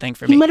personal thing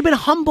for me. He might have been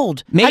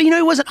humbled. Maybe, How do you know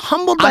he wasn't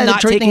humbled by I'm the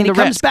not Detroit thing? taking And he the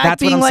comes risk. back That's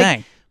being what I'm like,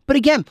 saying. But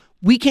again,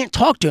 we can't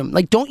talk to him.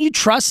 Don't you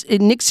trust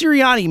Nick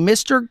Sirianni,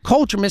 Mr.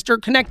 Culture, Mr.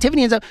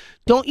 Connectivity and stuff?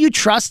 Don't you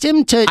trust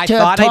him to I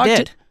thought talk I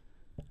did. to?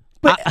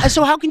 But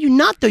so how can you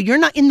not though? You're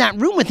not in that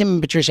room with him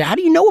and Patricia. How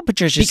do you know what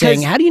Patricia's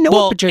saying? How do you know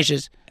what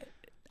Patricia's?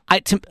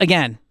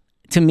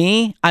 To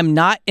me, I'm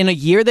not, in a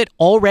year that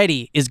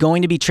already is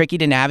going to be tricky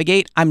to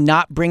navigate, I'm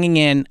not bringing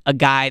in a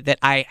guy that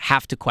I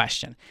have to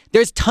question.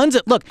 There's tons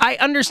of, look. I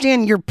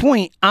understand your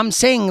point. I'm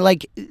saying,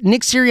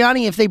 Nick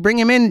Sirianni, if they bring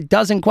him in,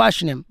 doesn't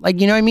question him.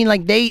 You know what I mean?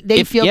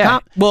 They feel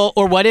Well,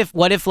 or what if,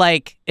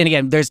 and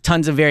again, there's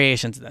tons of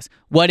variations of this.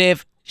 What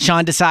if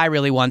Sean Desai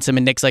really wants him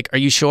and Nick's like, are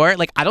you sure?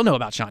 I don't know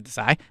about Sean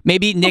Desai.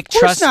 Maybe Nick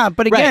trusts. Of course not.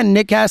 But again,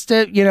 Nick has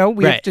to,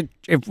 we have to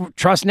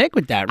trust Nick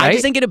with that, right? I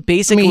just think at a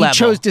basic level. He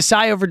chose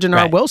Desai over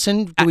Denard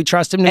Wilson. Do we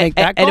trust him to make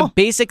that call? At a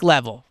basic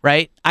level,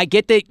 right? I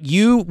get that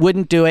you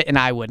wouldn't do it and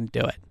I wouldn't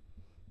do it.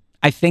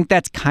 I think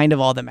that's kind of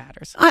all that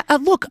matters.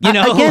 Look,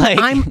 again,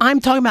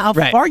 I'm talking about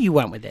how far you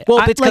went with it.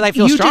 Well, it's because I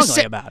feel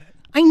strongly about it.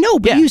 I know,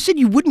 but you said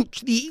you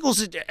wouldn't. The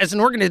Eagles, as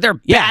an organization, they're a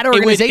bad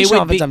organization. It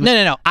would be,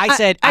 no. I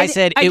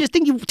just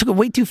think you took it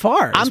way too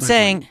far. I'm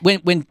saying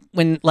when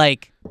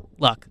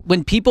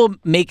people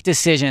make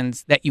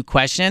decisions that you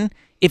question,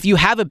 if you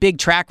have a big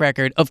track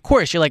record, of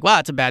course you're like, wow,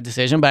 it's a bad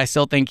decision, but I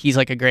still think he's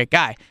a great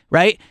guy,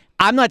 right?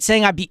 I'm not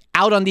saying I'd be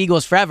out on the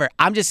Eagles forever.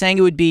 I'm just saying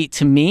it would be,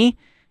 to me,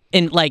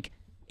 an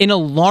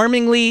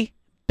alarmingly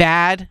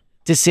bad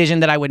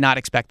decision that I would not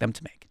expect them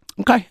to make.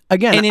 Okay.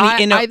 Again,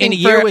 in a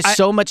year with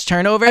so much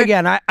turnover,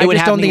 again, I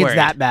just don't think worried. it's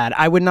that bad.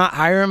 I would not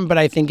hire him, but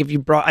I think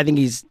I think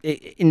he's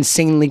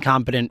insanely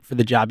competent for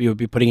the job you would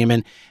be putting him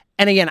in.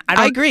 And again,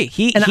 I agree.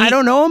 I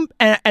don't know him.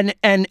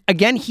 And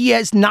again, he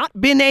has not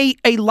been a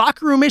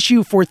locker room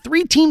issue for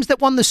 3 teams that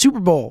won the Super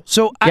Bowl.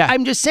 So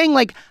I'm just saying,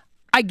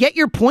 I get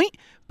your point,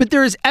 but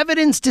there is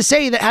evidence to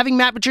say that having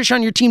Matt Patricia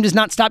on your team does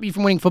not stop you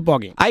from winning football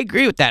games. I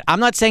agree with that.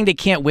 I'm not saying they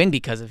can't win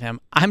because of him.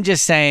 I'm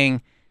just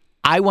saying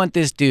I want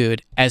this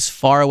dude as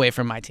far away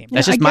from my team.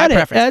 That's just my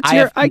preference.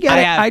 I get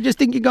it. I just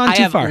think you've gone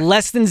too far. I have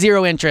less than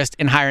zero interest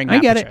in hiring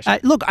Matt Patricia. I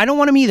get it. Look, I don't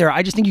want him either.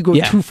 I just think you go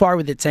too far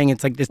with it, saying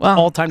it's this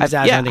all-time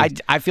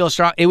disaster. I feel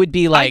strong. It would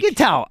be I could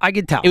tell.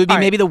 It would be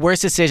maybe the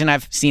worst decision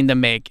I've seen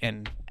them make.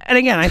 And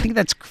again, I think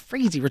that's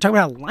crazy. We're talking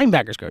about a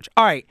linebackers coach.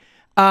 All right.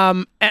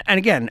 And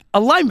again, a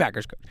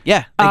linebackers coach.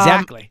 Yeah,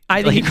 exactly.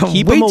 I think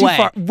keep him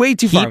away. Way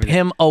too far. Keep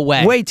him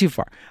away. Way too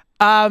far.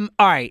 All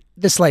right.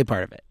 The Slay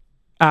part of it.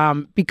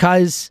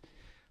 Because...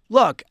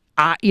 Look,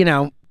 he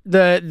did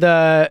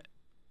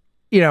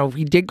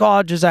call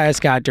out Josiah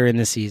Scott during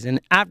the season.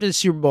 After the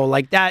Super Bowl,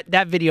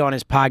 that video on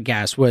his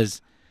podcast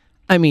was,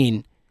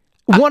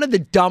 one of the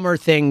dumber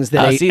things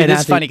that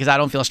it's funny because I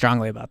don't feel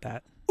strongly about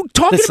that.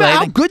 Talking about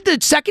how good the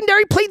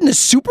secondary played in the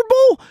Super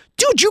Bowl?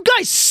 dude, you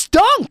guys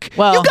stunk.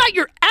 Well, you got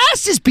your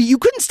asses beat. You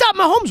couldn't stop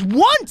Mahomes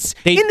once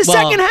in the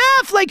second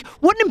half. Like,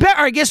 wouldn't impair.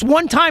 I guess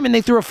one time and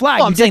they threw a flag.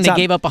 Well, I'm saying they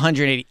gave up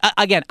 180.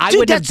 Again, I Dude,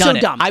 wouldn't have done so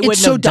it. dumb. I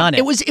wouldn't have done it.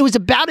 It was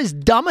about as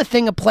dumb a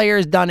thing a player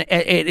has done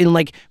in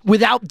like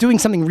without doing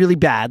something really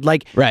bad.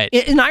 Like, right.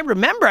 And I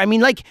remember, I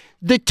mean, like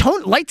the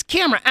tone, lights,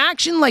 camera,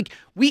 action. Like,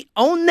 we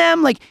own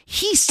them. Like,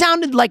 he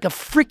sounded like a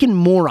freaking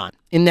moron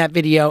in that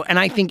video, and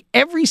I think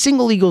every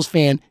single Eagles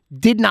fan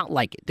did not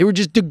like it. There were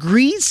just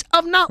degrees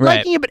of not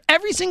liking it, but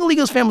every single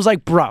Eagles fan was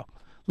like, bro,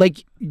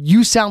 like,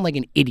 you sound like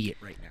an idiot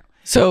right now.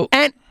 So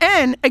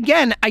and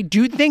again, I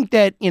do think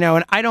that, you know,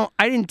 and I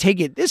didn't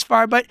take it this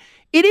far, but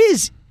it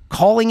is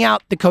calling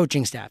out the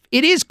coaching staff.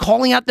 It is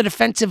calling out the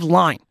defensive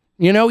line.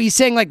 You know, he's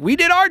saying, like, we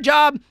did our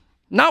job,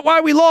 not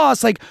why we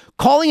lost, like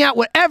calling out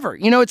whatever.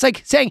 You know, it's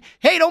like saying,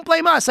 hey, don't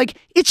blame us. Like,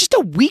 it's just a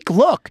weak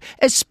look,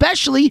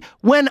 especially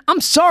when, I'm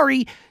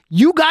sorry,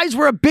 you guys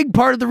were a big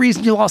part of the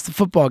reason you lost the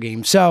football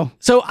game. So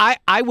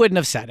I wouldn't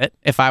have said it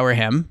if I were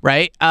him,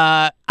 right?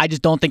 I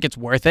just don't think it's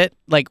worth it.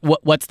 Like,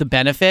 what's the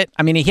benefit?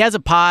 I mean, he has a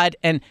pod,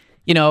 and,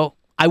 you know,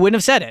 I wouldn't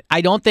have said it. I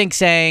don't think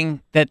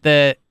saying that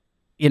the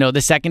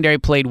secondary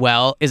played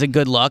well is a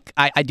good look.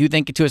 I do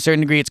think to a certain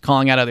degree it's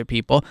calling out other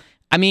people.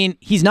 I mean,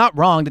 he's not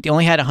wrong that they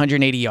only had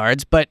 180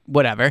 yards, but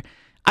whatever.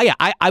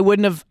 I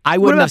wouldn't have.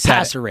 What about said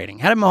passer it. rating?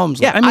 How did Mahomes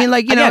look? Yeah, I mean,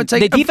 like, you know, again, it's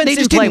like the defense they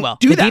just didn't play well.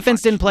 Do the that defense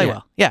much. didn't play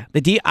well. Yeah,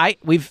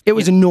 it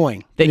was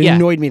annoying. It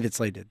annoyed me that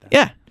Slay did that.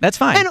 Yeah, that's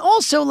fine. And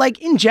also,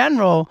 like, in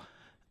general,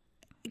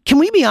 can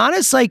we be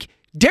honest? Like,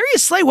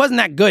 Darius Slay wasn't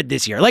that good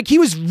this year. Like, he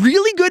was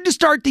really good to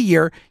start the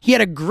year. He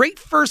had a great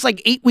first,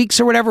 8 weeks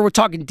or whatever. We're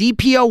talking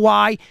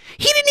DPOY.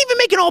 He didn't even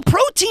make an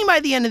all-pro team by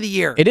the end of the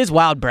year. It is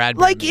wild, Brad.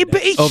 Like,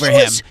 over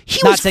him.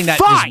 He not was saying fine.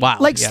 that is wild.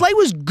 Like, yeah. Slay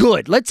was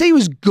good. Let's say he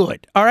was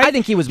good. All right? I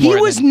think he was more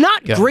He was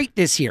not good. great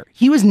this year.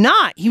 He was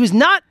not. He was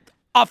not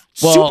a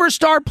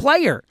superstar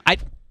player.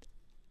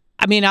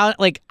 I mean,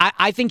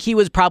 I think he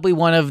was probably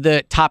one of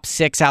the top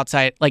 6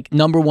 outside,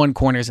 number 1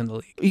 corners in the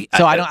league.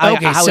 So I don't.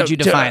 How would you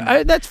define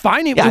that? That's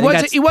fine. He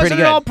wasn't an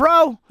good.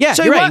 all-pro. Yeah,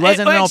 so you're right. He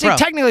wasn't an all-pro.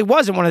 Technically,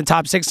 wasn't one of the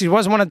top 6. He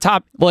wasn't one of the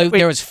top. Well,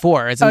 there was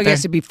 4. Isn't there? I guess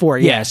it'd be 4.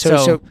 Yeah.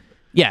 So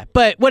yeah,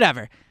 but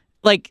whatever.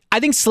 Like,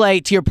 I think Slay,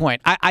 to your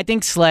point, I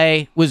think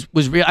Slay was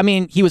real. I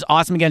mean, he was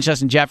awesome against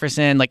Justin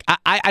Jefferson. Like,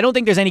 I don't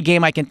think there's any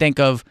game I can think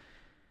of.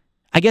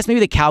 I guess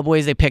maybe the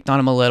Cowboys, they picked on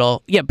him a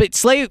little. Yeah, but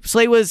Slay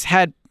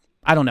had,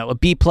 I don't know, a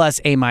B+,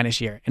 A-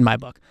 year in my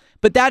book.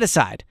 But that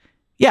aside,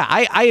 yeah,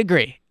 I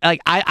agree. Like,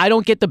 I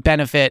don't get the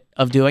benefit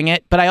of doing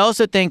it, but I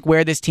also think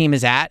where this team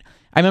is at,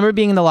 I remember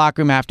being in the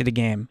locker room after the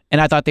game, and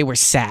I thought they were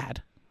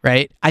sad,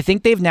 right? I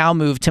think they've now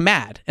moved to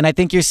mad, and I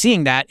think you're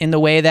seeing that in the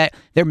way that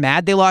they're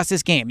mad they lost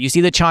this game. You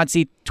see the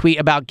Chauncey tweet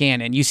about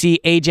Gannon. You see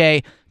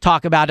AJ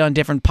talk about it on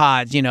different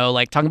pods, you know,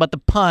 like talking about the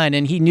pun,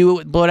 and he knew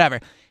it, whatever.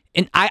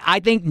 And I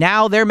think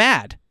now they're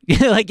mad.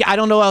 Like, I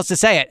don't know how else to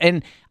say it.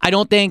 And I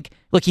don't think,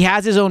 look, he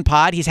has his own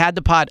pod. He's had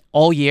the pod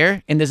all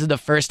year, and this is the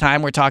first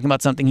time we're talking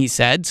about something he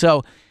said.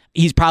 So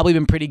he's probably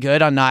been pretty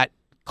good on not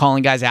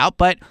calling guys out,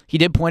 but he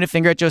did point a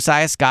finger at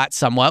Josiah Scott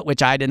somewhat,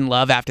 which I didn't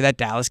love after that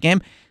Dallas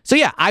game. So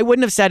yeah, I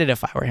wouldn't have said it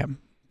if I were him.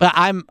 But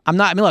I'm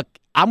not, I mean, look,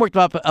 I'm worked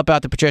up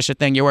about the Patricia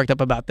thing. You're worked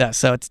up about this,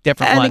 so it's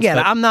different. And again,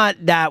 I'm not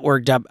that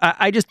worked up.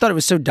 I just thought it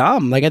was so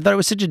dumb. Like, I thought it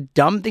was such a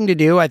dumb thing to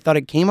do. I thought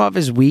it came off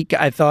as weak.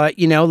 I thought,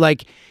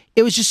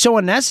 it was just so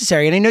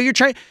unnecessary. And I know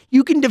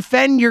you can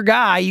defend your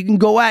guy, you can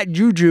go at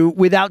Juju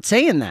without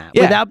saying that,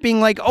 without being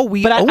like, oh,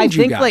 we owned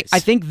you guys. I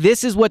think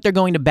this is what they're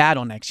going to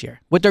battle next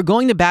year. What they're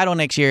going to battle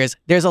next year is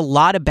there's a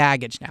lot of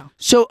baggage now.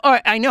 So, all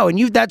right, I know, and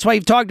that's why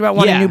you've talked about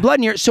wanting new blood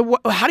in here. So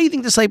how do you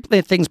think this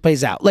things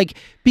plays out? Like,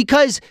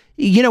 because,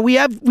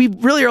 we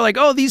really are like,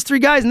 oh, these 3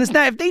 guys and this,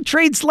 that. If they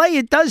trade Slay,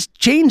 it does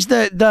change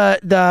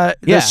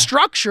the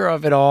structure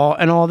of it all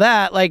and all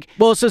that. Like,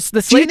 well, so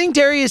the do you think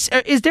Darius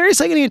Slay going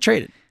to get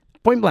traded?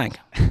 Point blank.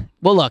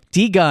 Well, look,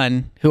 D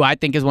Gunn, who I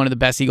think is one of the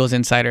best Eagles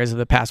insiders of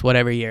the past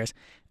whatever years,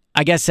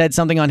 I guess said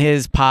something on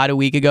his pod a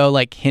week ago,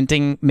 like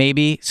hinting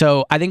maybe.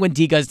 So I think when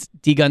D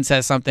Gunn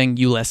says something,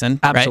 you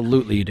listen.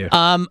 Absolutely, right? You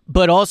do.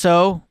 But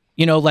also,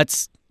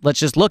 let's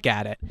just look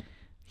at it.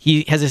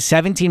 He has a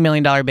 $17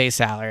 million base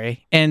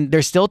salary, and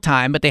there's still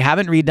time, but they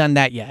haven't redone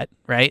that yet,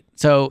 right?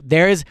 So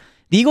the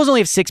Eagles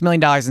only have $6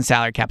 million in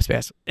salary cap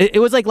space. It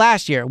was like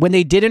last year when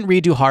they didn't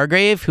redo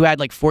Hargrave, who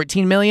had like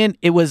 $14 million.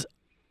 It was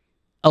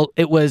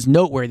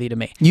noteworthy to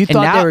me. You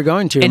thought they were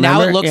going to. And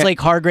remember? Now it looks like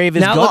Hargrave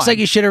is gone. Now it looks like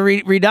you should have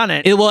redone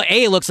it.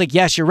 It looks like,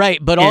 yes, you're right.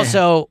 But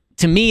also,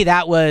 to me,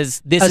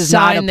 this is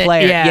not a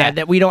player.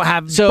 That we don't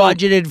have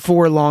budgeted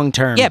for long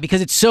term. Yeah,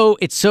 because it's so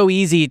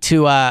easy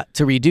to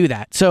redo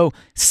that. So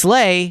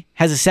Slay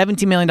has a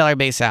 $17 million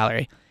base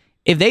salary.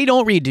 If they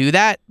don't redo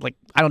that, like,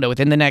 I don't know,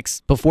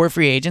 before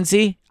free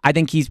agency, I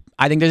think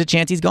there's a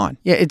chance he's gone.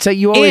 Yeah, it's like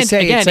you always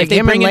say. Again, it's like if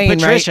they bring in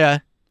Patricia.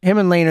 Right? Him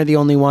and Lane are the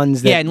only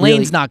ones that. Yeah, and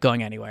Lane's not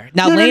going anywhere.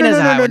 Now, Lane has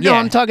a high one. No,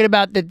 I'm talking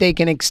about that they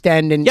can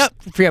extend and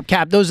free up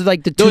cap. Those are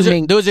like the two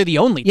main. Those are the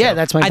only two. Yeah,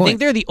 that's my point. I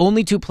think they're the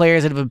only 2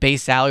 players that have a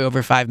base salary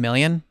over $5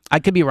 million. I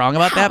could be wrong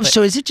about that. But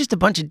so is it just a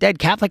bunch of dead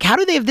cap? Like, how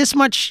do they have this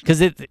much?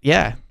 Because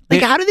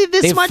Like, how do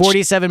they They have much?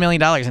 $47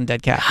 million in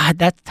dead cap. God,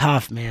 that's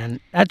tough, man.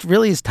 That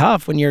really is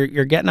tough when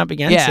you're getting up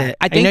against it.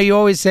 I think know you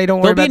always say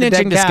don't worry there'll about be an the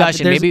interesting dead cap,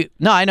 discussion. Maybe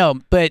no, I know,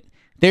 but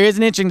there is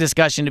an interesting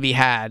discussion to be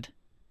had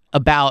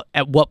about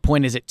at what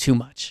point is it too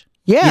much.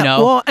 Yeah, you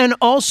know? well, and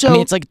also, I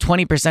mean, it's like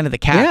 20% of the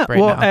cap right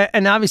now.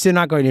 And obviously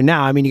they're not going to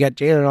now. I mean, you got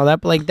Jalen and all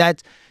that, but like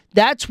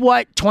that's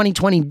what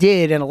 2020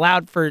 did and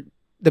allowed for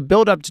the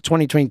build up to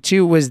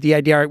 2022 was the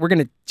idea, all right, we're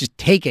going to just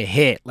take a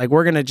hit. Like,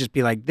 we're going to just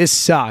be like, this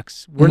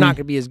sucks. We're not going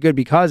to be as good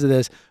because of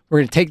this. We're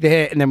going to take the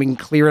hit and then we can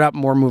clear it up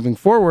more moving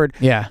forward.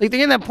 Yeah. Like,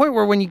 they're in that point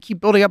where when you keep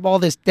building up all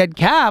this dead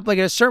cap, like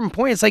at a certain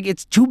point, it's like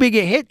it's too big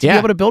a hit to be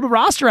able to build a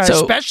roster out,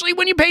 especially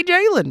when you pay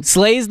Jalen.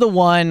 Slay's the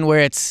one where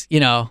it's,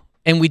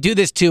 and we do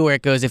this too, where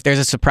it goes, if there's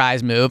a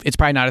surprise move, it's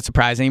probably not a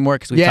surprise anymore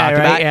because we've talked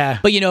about it. Yeah.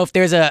 But, if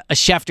there's a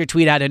Schefter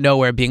tweet out of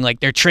nowhere being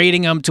like, they're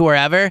trading him to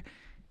wherever,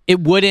 it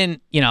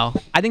wouldn't,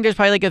 I think there's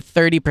probably like a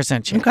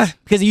 30% chance. Okay.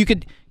 Because you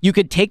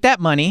could take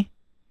that money,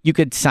 you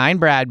could sign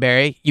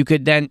Bradbury, you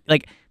could then,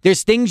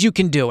 there's things you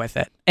can do with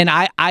it. And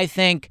I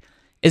think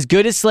as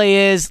good as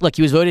Slay is, look,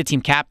 he was voted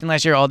team captain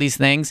last year, all these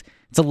things,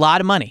 it's a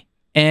lot of money.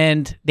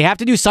 And they have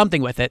to do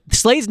something with it.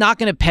 Slay's not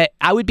going to pay,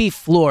 I would be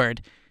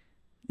floored.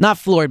 Not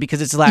floored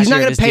because it's the last year. He's not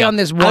going to pay deal. on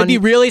this one. I would be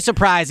really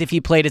surprised if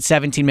he played at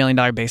 $17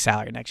 million base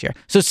salary next year.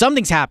 So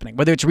something's happening.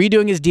 Whether it's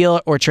redoing his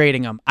deal or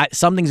trading him,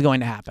 something's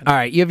going to happen. All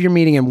right, you have your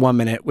meeting in 1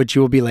 minute, which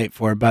you will be late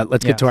for, but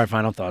let's get to our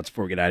final thoughts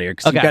before we get out of here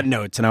because you've got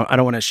notes, and I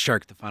don't want to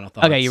shirk the final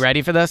thoughts. Okay, you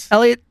ready for this?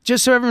 Elliot,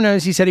 just so everyone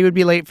knows, he said he would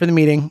be late for the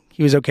meeting.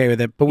 He was okay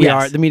with it, but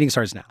the meeting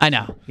starts now. I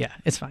know. Yeah,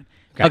 it's fine.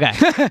 Okay.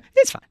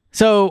 It's fine.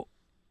 So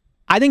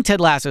I think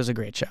Ted Lasso is a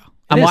great show.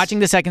 I'm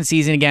watching the second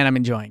season again. I'm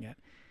enjoying it.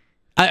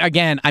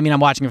 I'm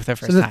watching it for the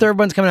first time. So the third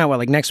one's coming out,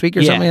 like next week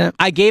or something like that?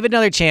 I gave it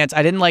another chance.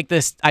 I didn't like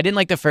this. I didn't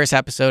like the first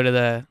episode of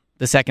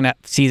the second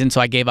season, so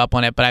I gave up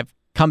on it, but I've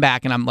come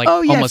back and I'm like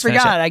almost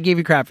finished it. I gave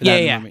you crap for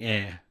that.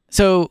 Yeah.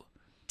 So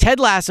Ted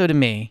Lasso to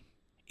me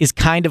is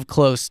kind of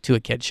close to a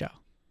kid show.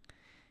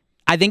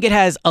 I think it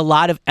has a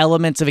lot of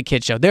elements of a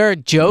kid show. There are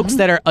jokes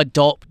that are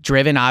adult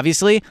driven,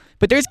 obviously,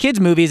 but there's kids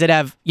movies that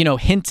have,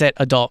 hints at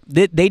adult.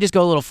 They just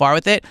go a little far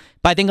with it.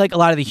 But I think a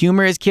lot of the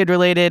humor is kid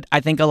related. I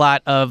think a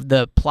lot of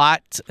the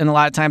plots and a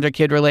lot of times are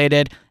kid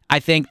related. I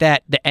think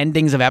that the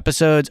endings of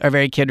episodes are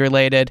very kid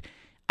related.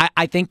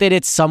 I think that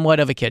it's somewhat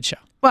of a kid show.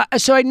 Well,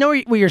 so I know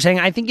what you're saying.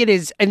 I think it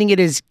is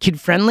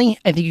kid friendly.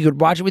 I think you could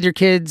watch it with your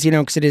kids,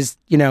 because it is,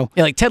 Yeah,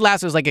 like Ted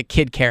Lasso is like a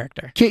kid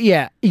character.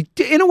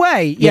 In a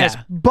way, yes.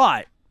 Yeah.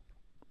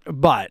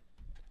 But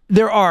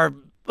there are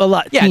a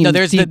lot. Yeah,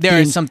 there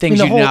are some things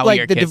you do not with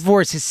your the kids.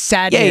 Divorce, his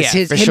sadness,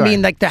 him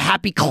being like the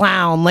happy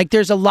clown. Like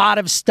there's a lot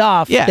of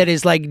stuff that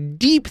is like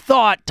deep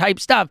thought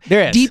type stuff.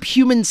 There is deep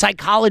human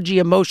psychology,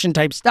 emotion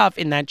type stuff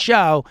in that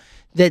show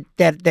that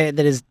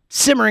is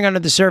simmering under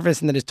the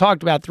surface and that is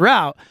talked about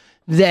throughout.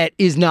 That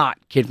is not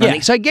kid friendly.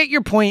 Yeah. So I get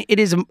your point. It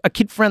is a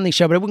kid friendly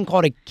show, but I wouldn't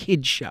call it a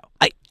kid show.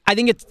 I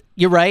think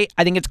you're right.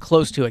 I think it's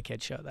close to a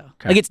kid show, though.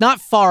 Okay. Like, it's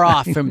not far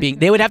off from being,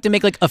 they would have to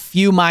make like a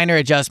few minor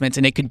adjustments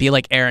and it could be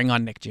like airing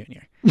on Nick Jr.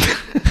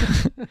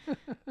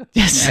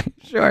 Yes.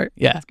 Sure.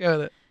 Yeah. Let's go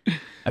with it.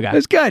 Okay.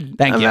 That's good.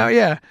 Thank you.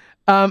 Yeah.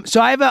 So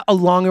I have a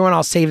longer one.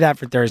 I'll save that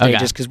for Thursday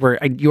just because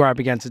you are up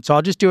against it. So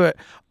I'll just do it.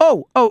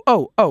 Two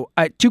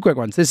quick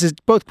ones. This is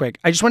both quick.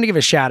 I just want to give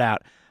a shout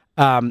out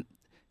to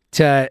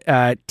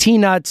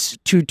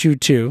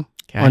tnuts222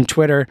 on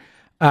Twitter.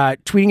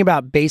 Tweeting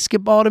about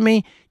basketball to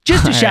me.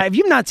 Just a shout. If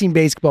you've not seen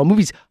basketball, the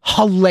movie's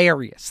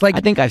hilarious. Like, I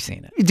think I've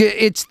seen it.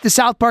 It's the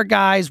South Park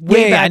guys.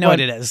 Way back I know what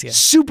it is. Yeah.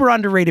 Super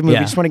underrated movie.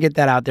 Just want to get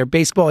that out there.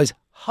 Baseball is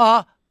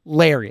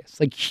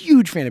hilarious. Like,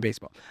 huge fan of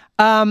baseball.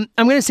 I'm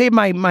going to save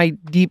my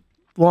deep,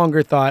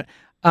 longer thought.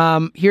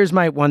 Here's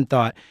my one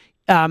thought.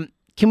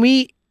 Can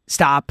we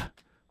stop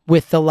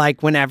with the,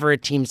 whenever a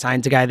team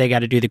signs a guy, they got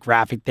to do the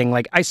graphic thing?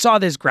 Like, I saw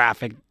this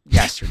graphic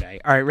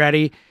yesterday. All right,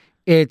 ready?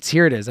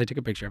 Here it is. I took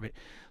a picture of it.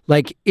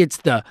 It's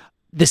the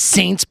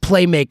Saints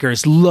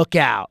playmakers, look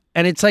out.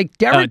 And it's like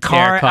Derek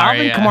Carr,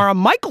 Alvin Kamara,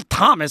 Michael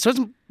Thomas, who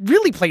hasn't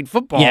really played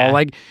football.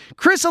 Yeah.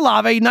 Chris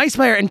Olave, nice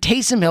player, and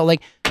Taysom Hill.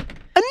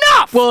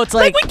 Enough! Well, it's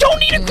like we don't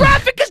need a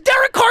graphic because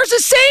Derek Carr's a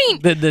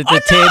Saint!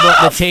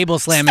 The table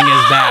slamming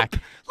is back.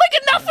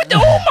 Enough with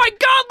oh my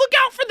God, look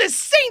out for the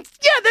Saints.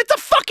 Yeah, that's a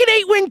fucking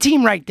 8-win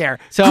team right there.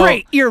 So,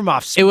 great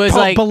earmuffs. It was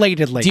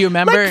belatedly. Do you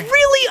remember?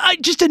 Really,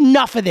 just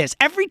enough of this.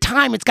 Every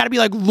time it's got to be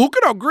look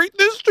at how great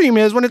this team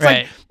is when it's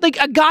like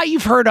a guy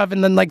you've heard of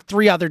and then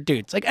 3 other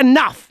dudes.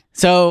 Enough.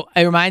 So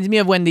it reminds me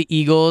of when the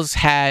Eagles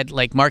had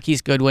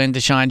Marquise Goodwin,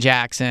 Deshaun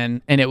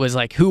Jackson, and it was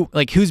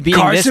who's beating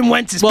Carson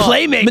Wentz's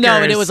playmakers.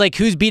 No, and it was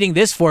who's beating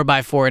this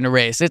 4x4 in a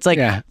race. It's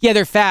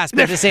they're fast,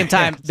 but at the same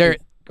time, they're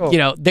cool.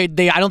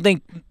 They I don't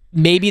think.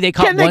 Maybe they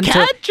caught one.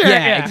 Catch?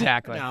 Yeah,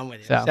 exactly. No, I'm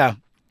with you. So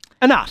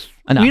enough.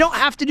 We don't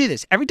have to do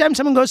this. Every time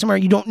someone goes somewhere,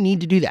 you don't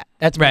need to do that.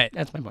 That's right.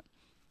 That's my point.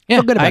 Yeah, I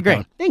feel good about I agree. That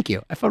one. Thank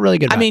you. I felt really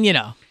good about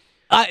it.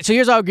 So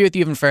here's how I agree with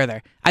you even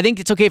further. I think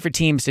it's okay for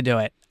teams to do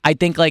it. I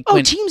think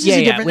teams is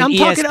a different. I'm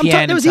talking.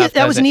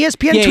 That was an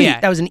ESPN tweet. Yeah.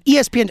 That was an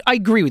ESPN. I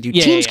agree with you.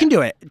 Teams can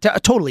do it.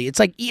 Totally. It's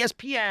like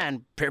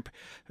ESPN,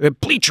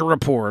 Bleacher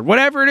Report,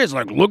 whatever it is.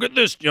 Like, look at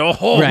this.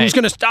 Who's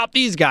going to stop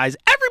these guys?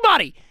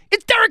 Everybody.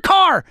 It's Derek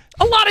Carr.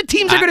 A lot of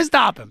teams are going to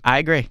stop him. I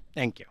agree.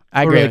 Thank you.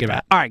 I agree with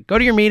that. All right, go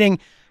to your meeting.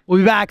 We'll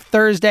be back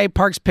Thursday.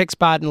 Parks Pick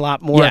Spot and a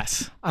lot more.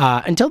 Yes.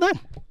 Until then,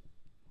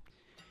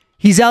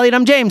 he's Elliot.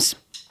 I'm James.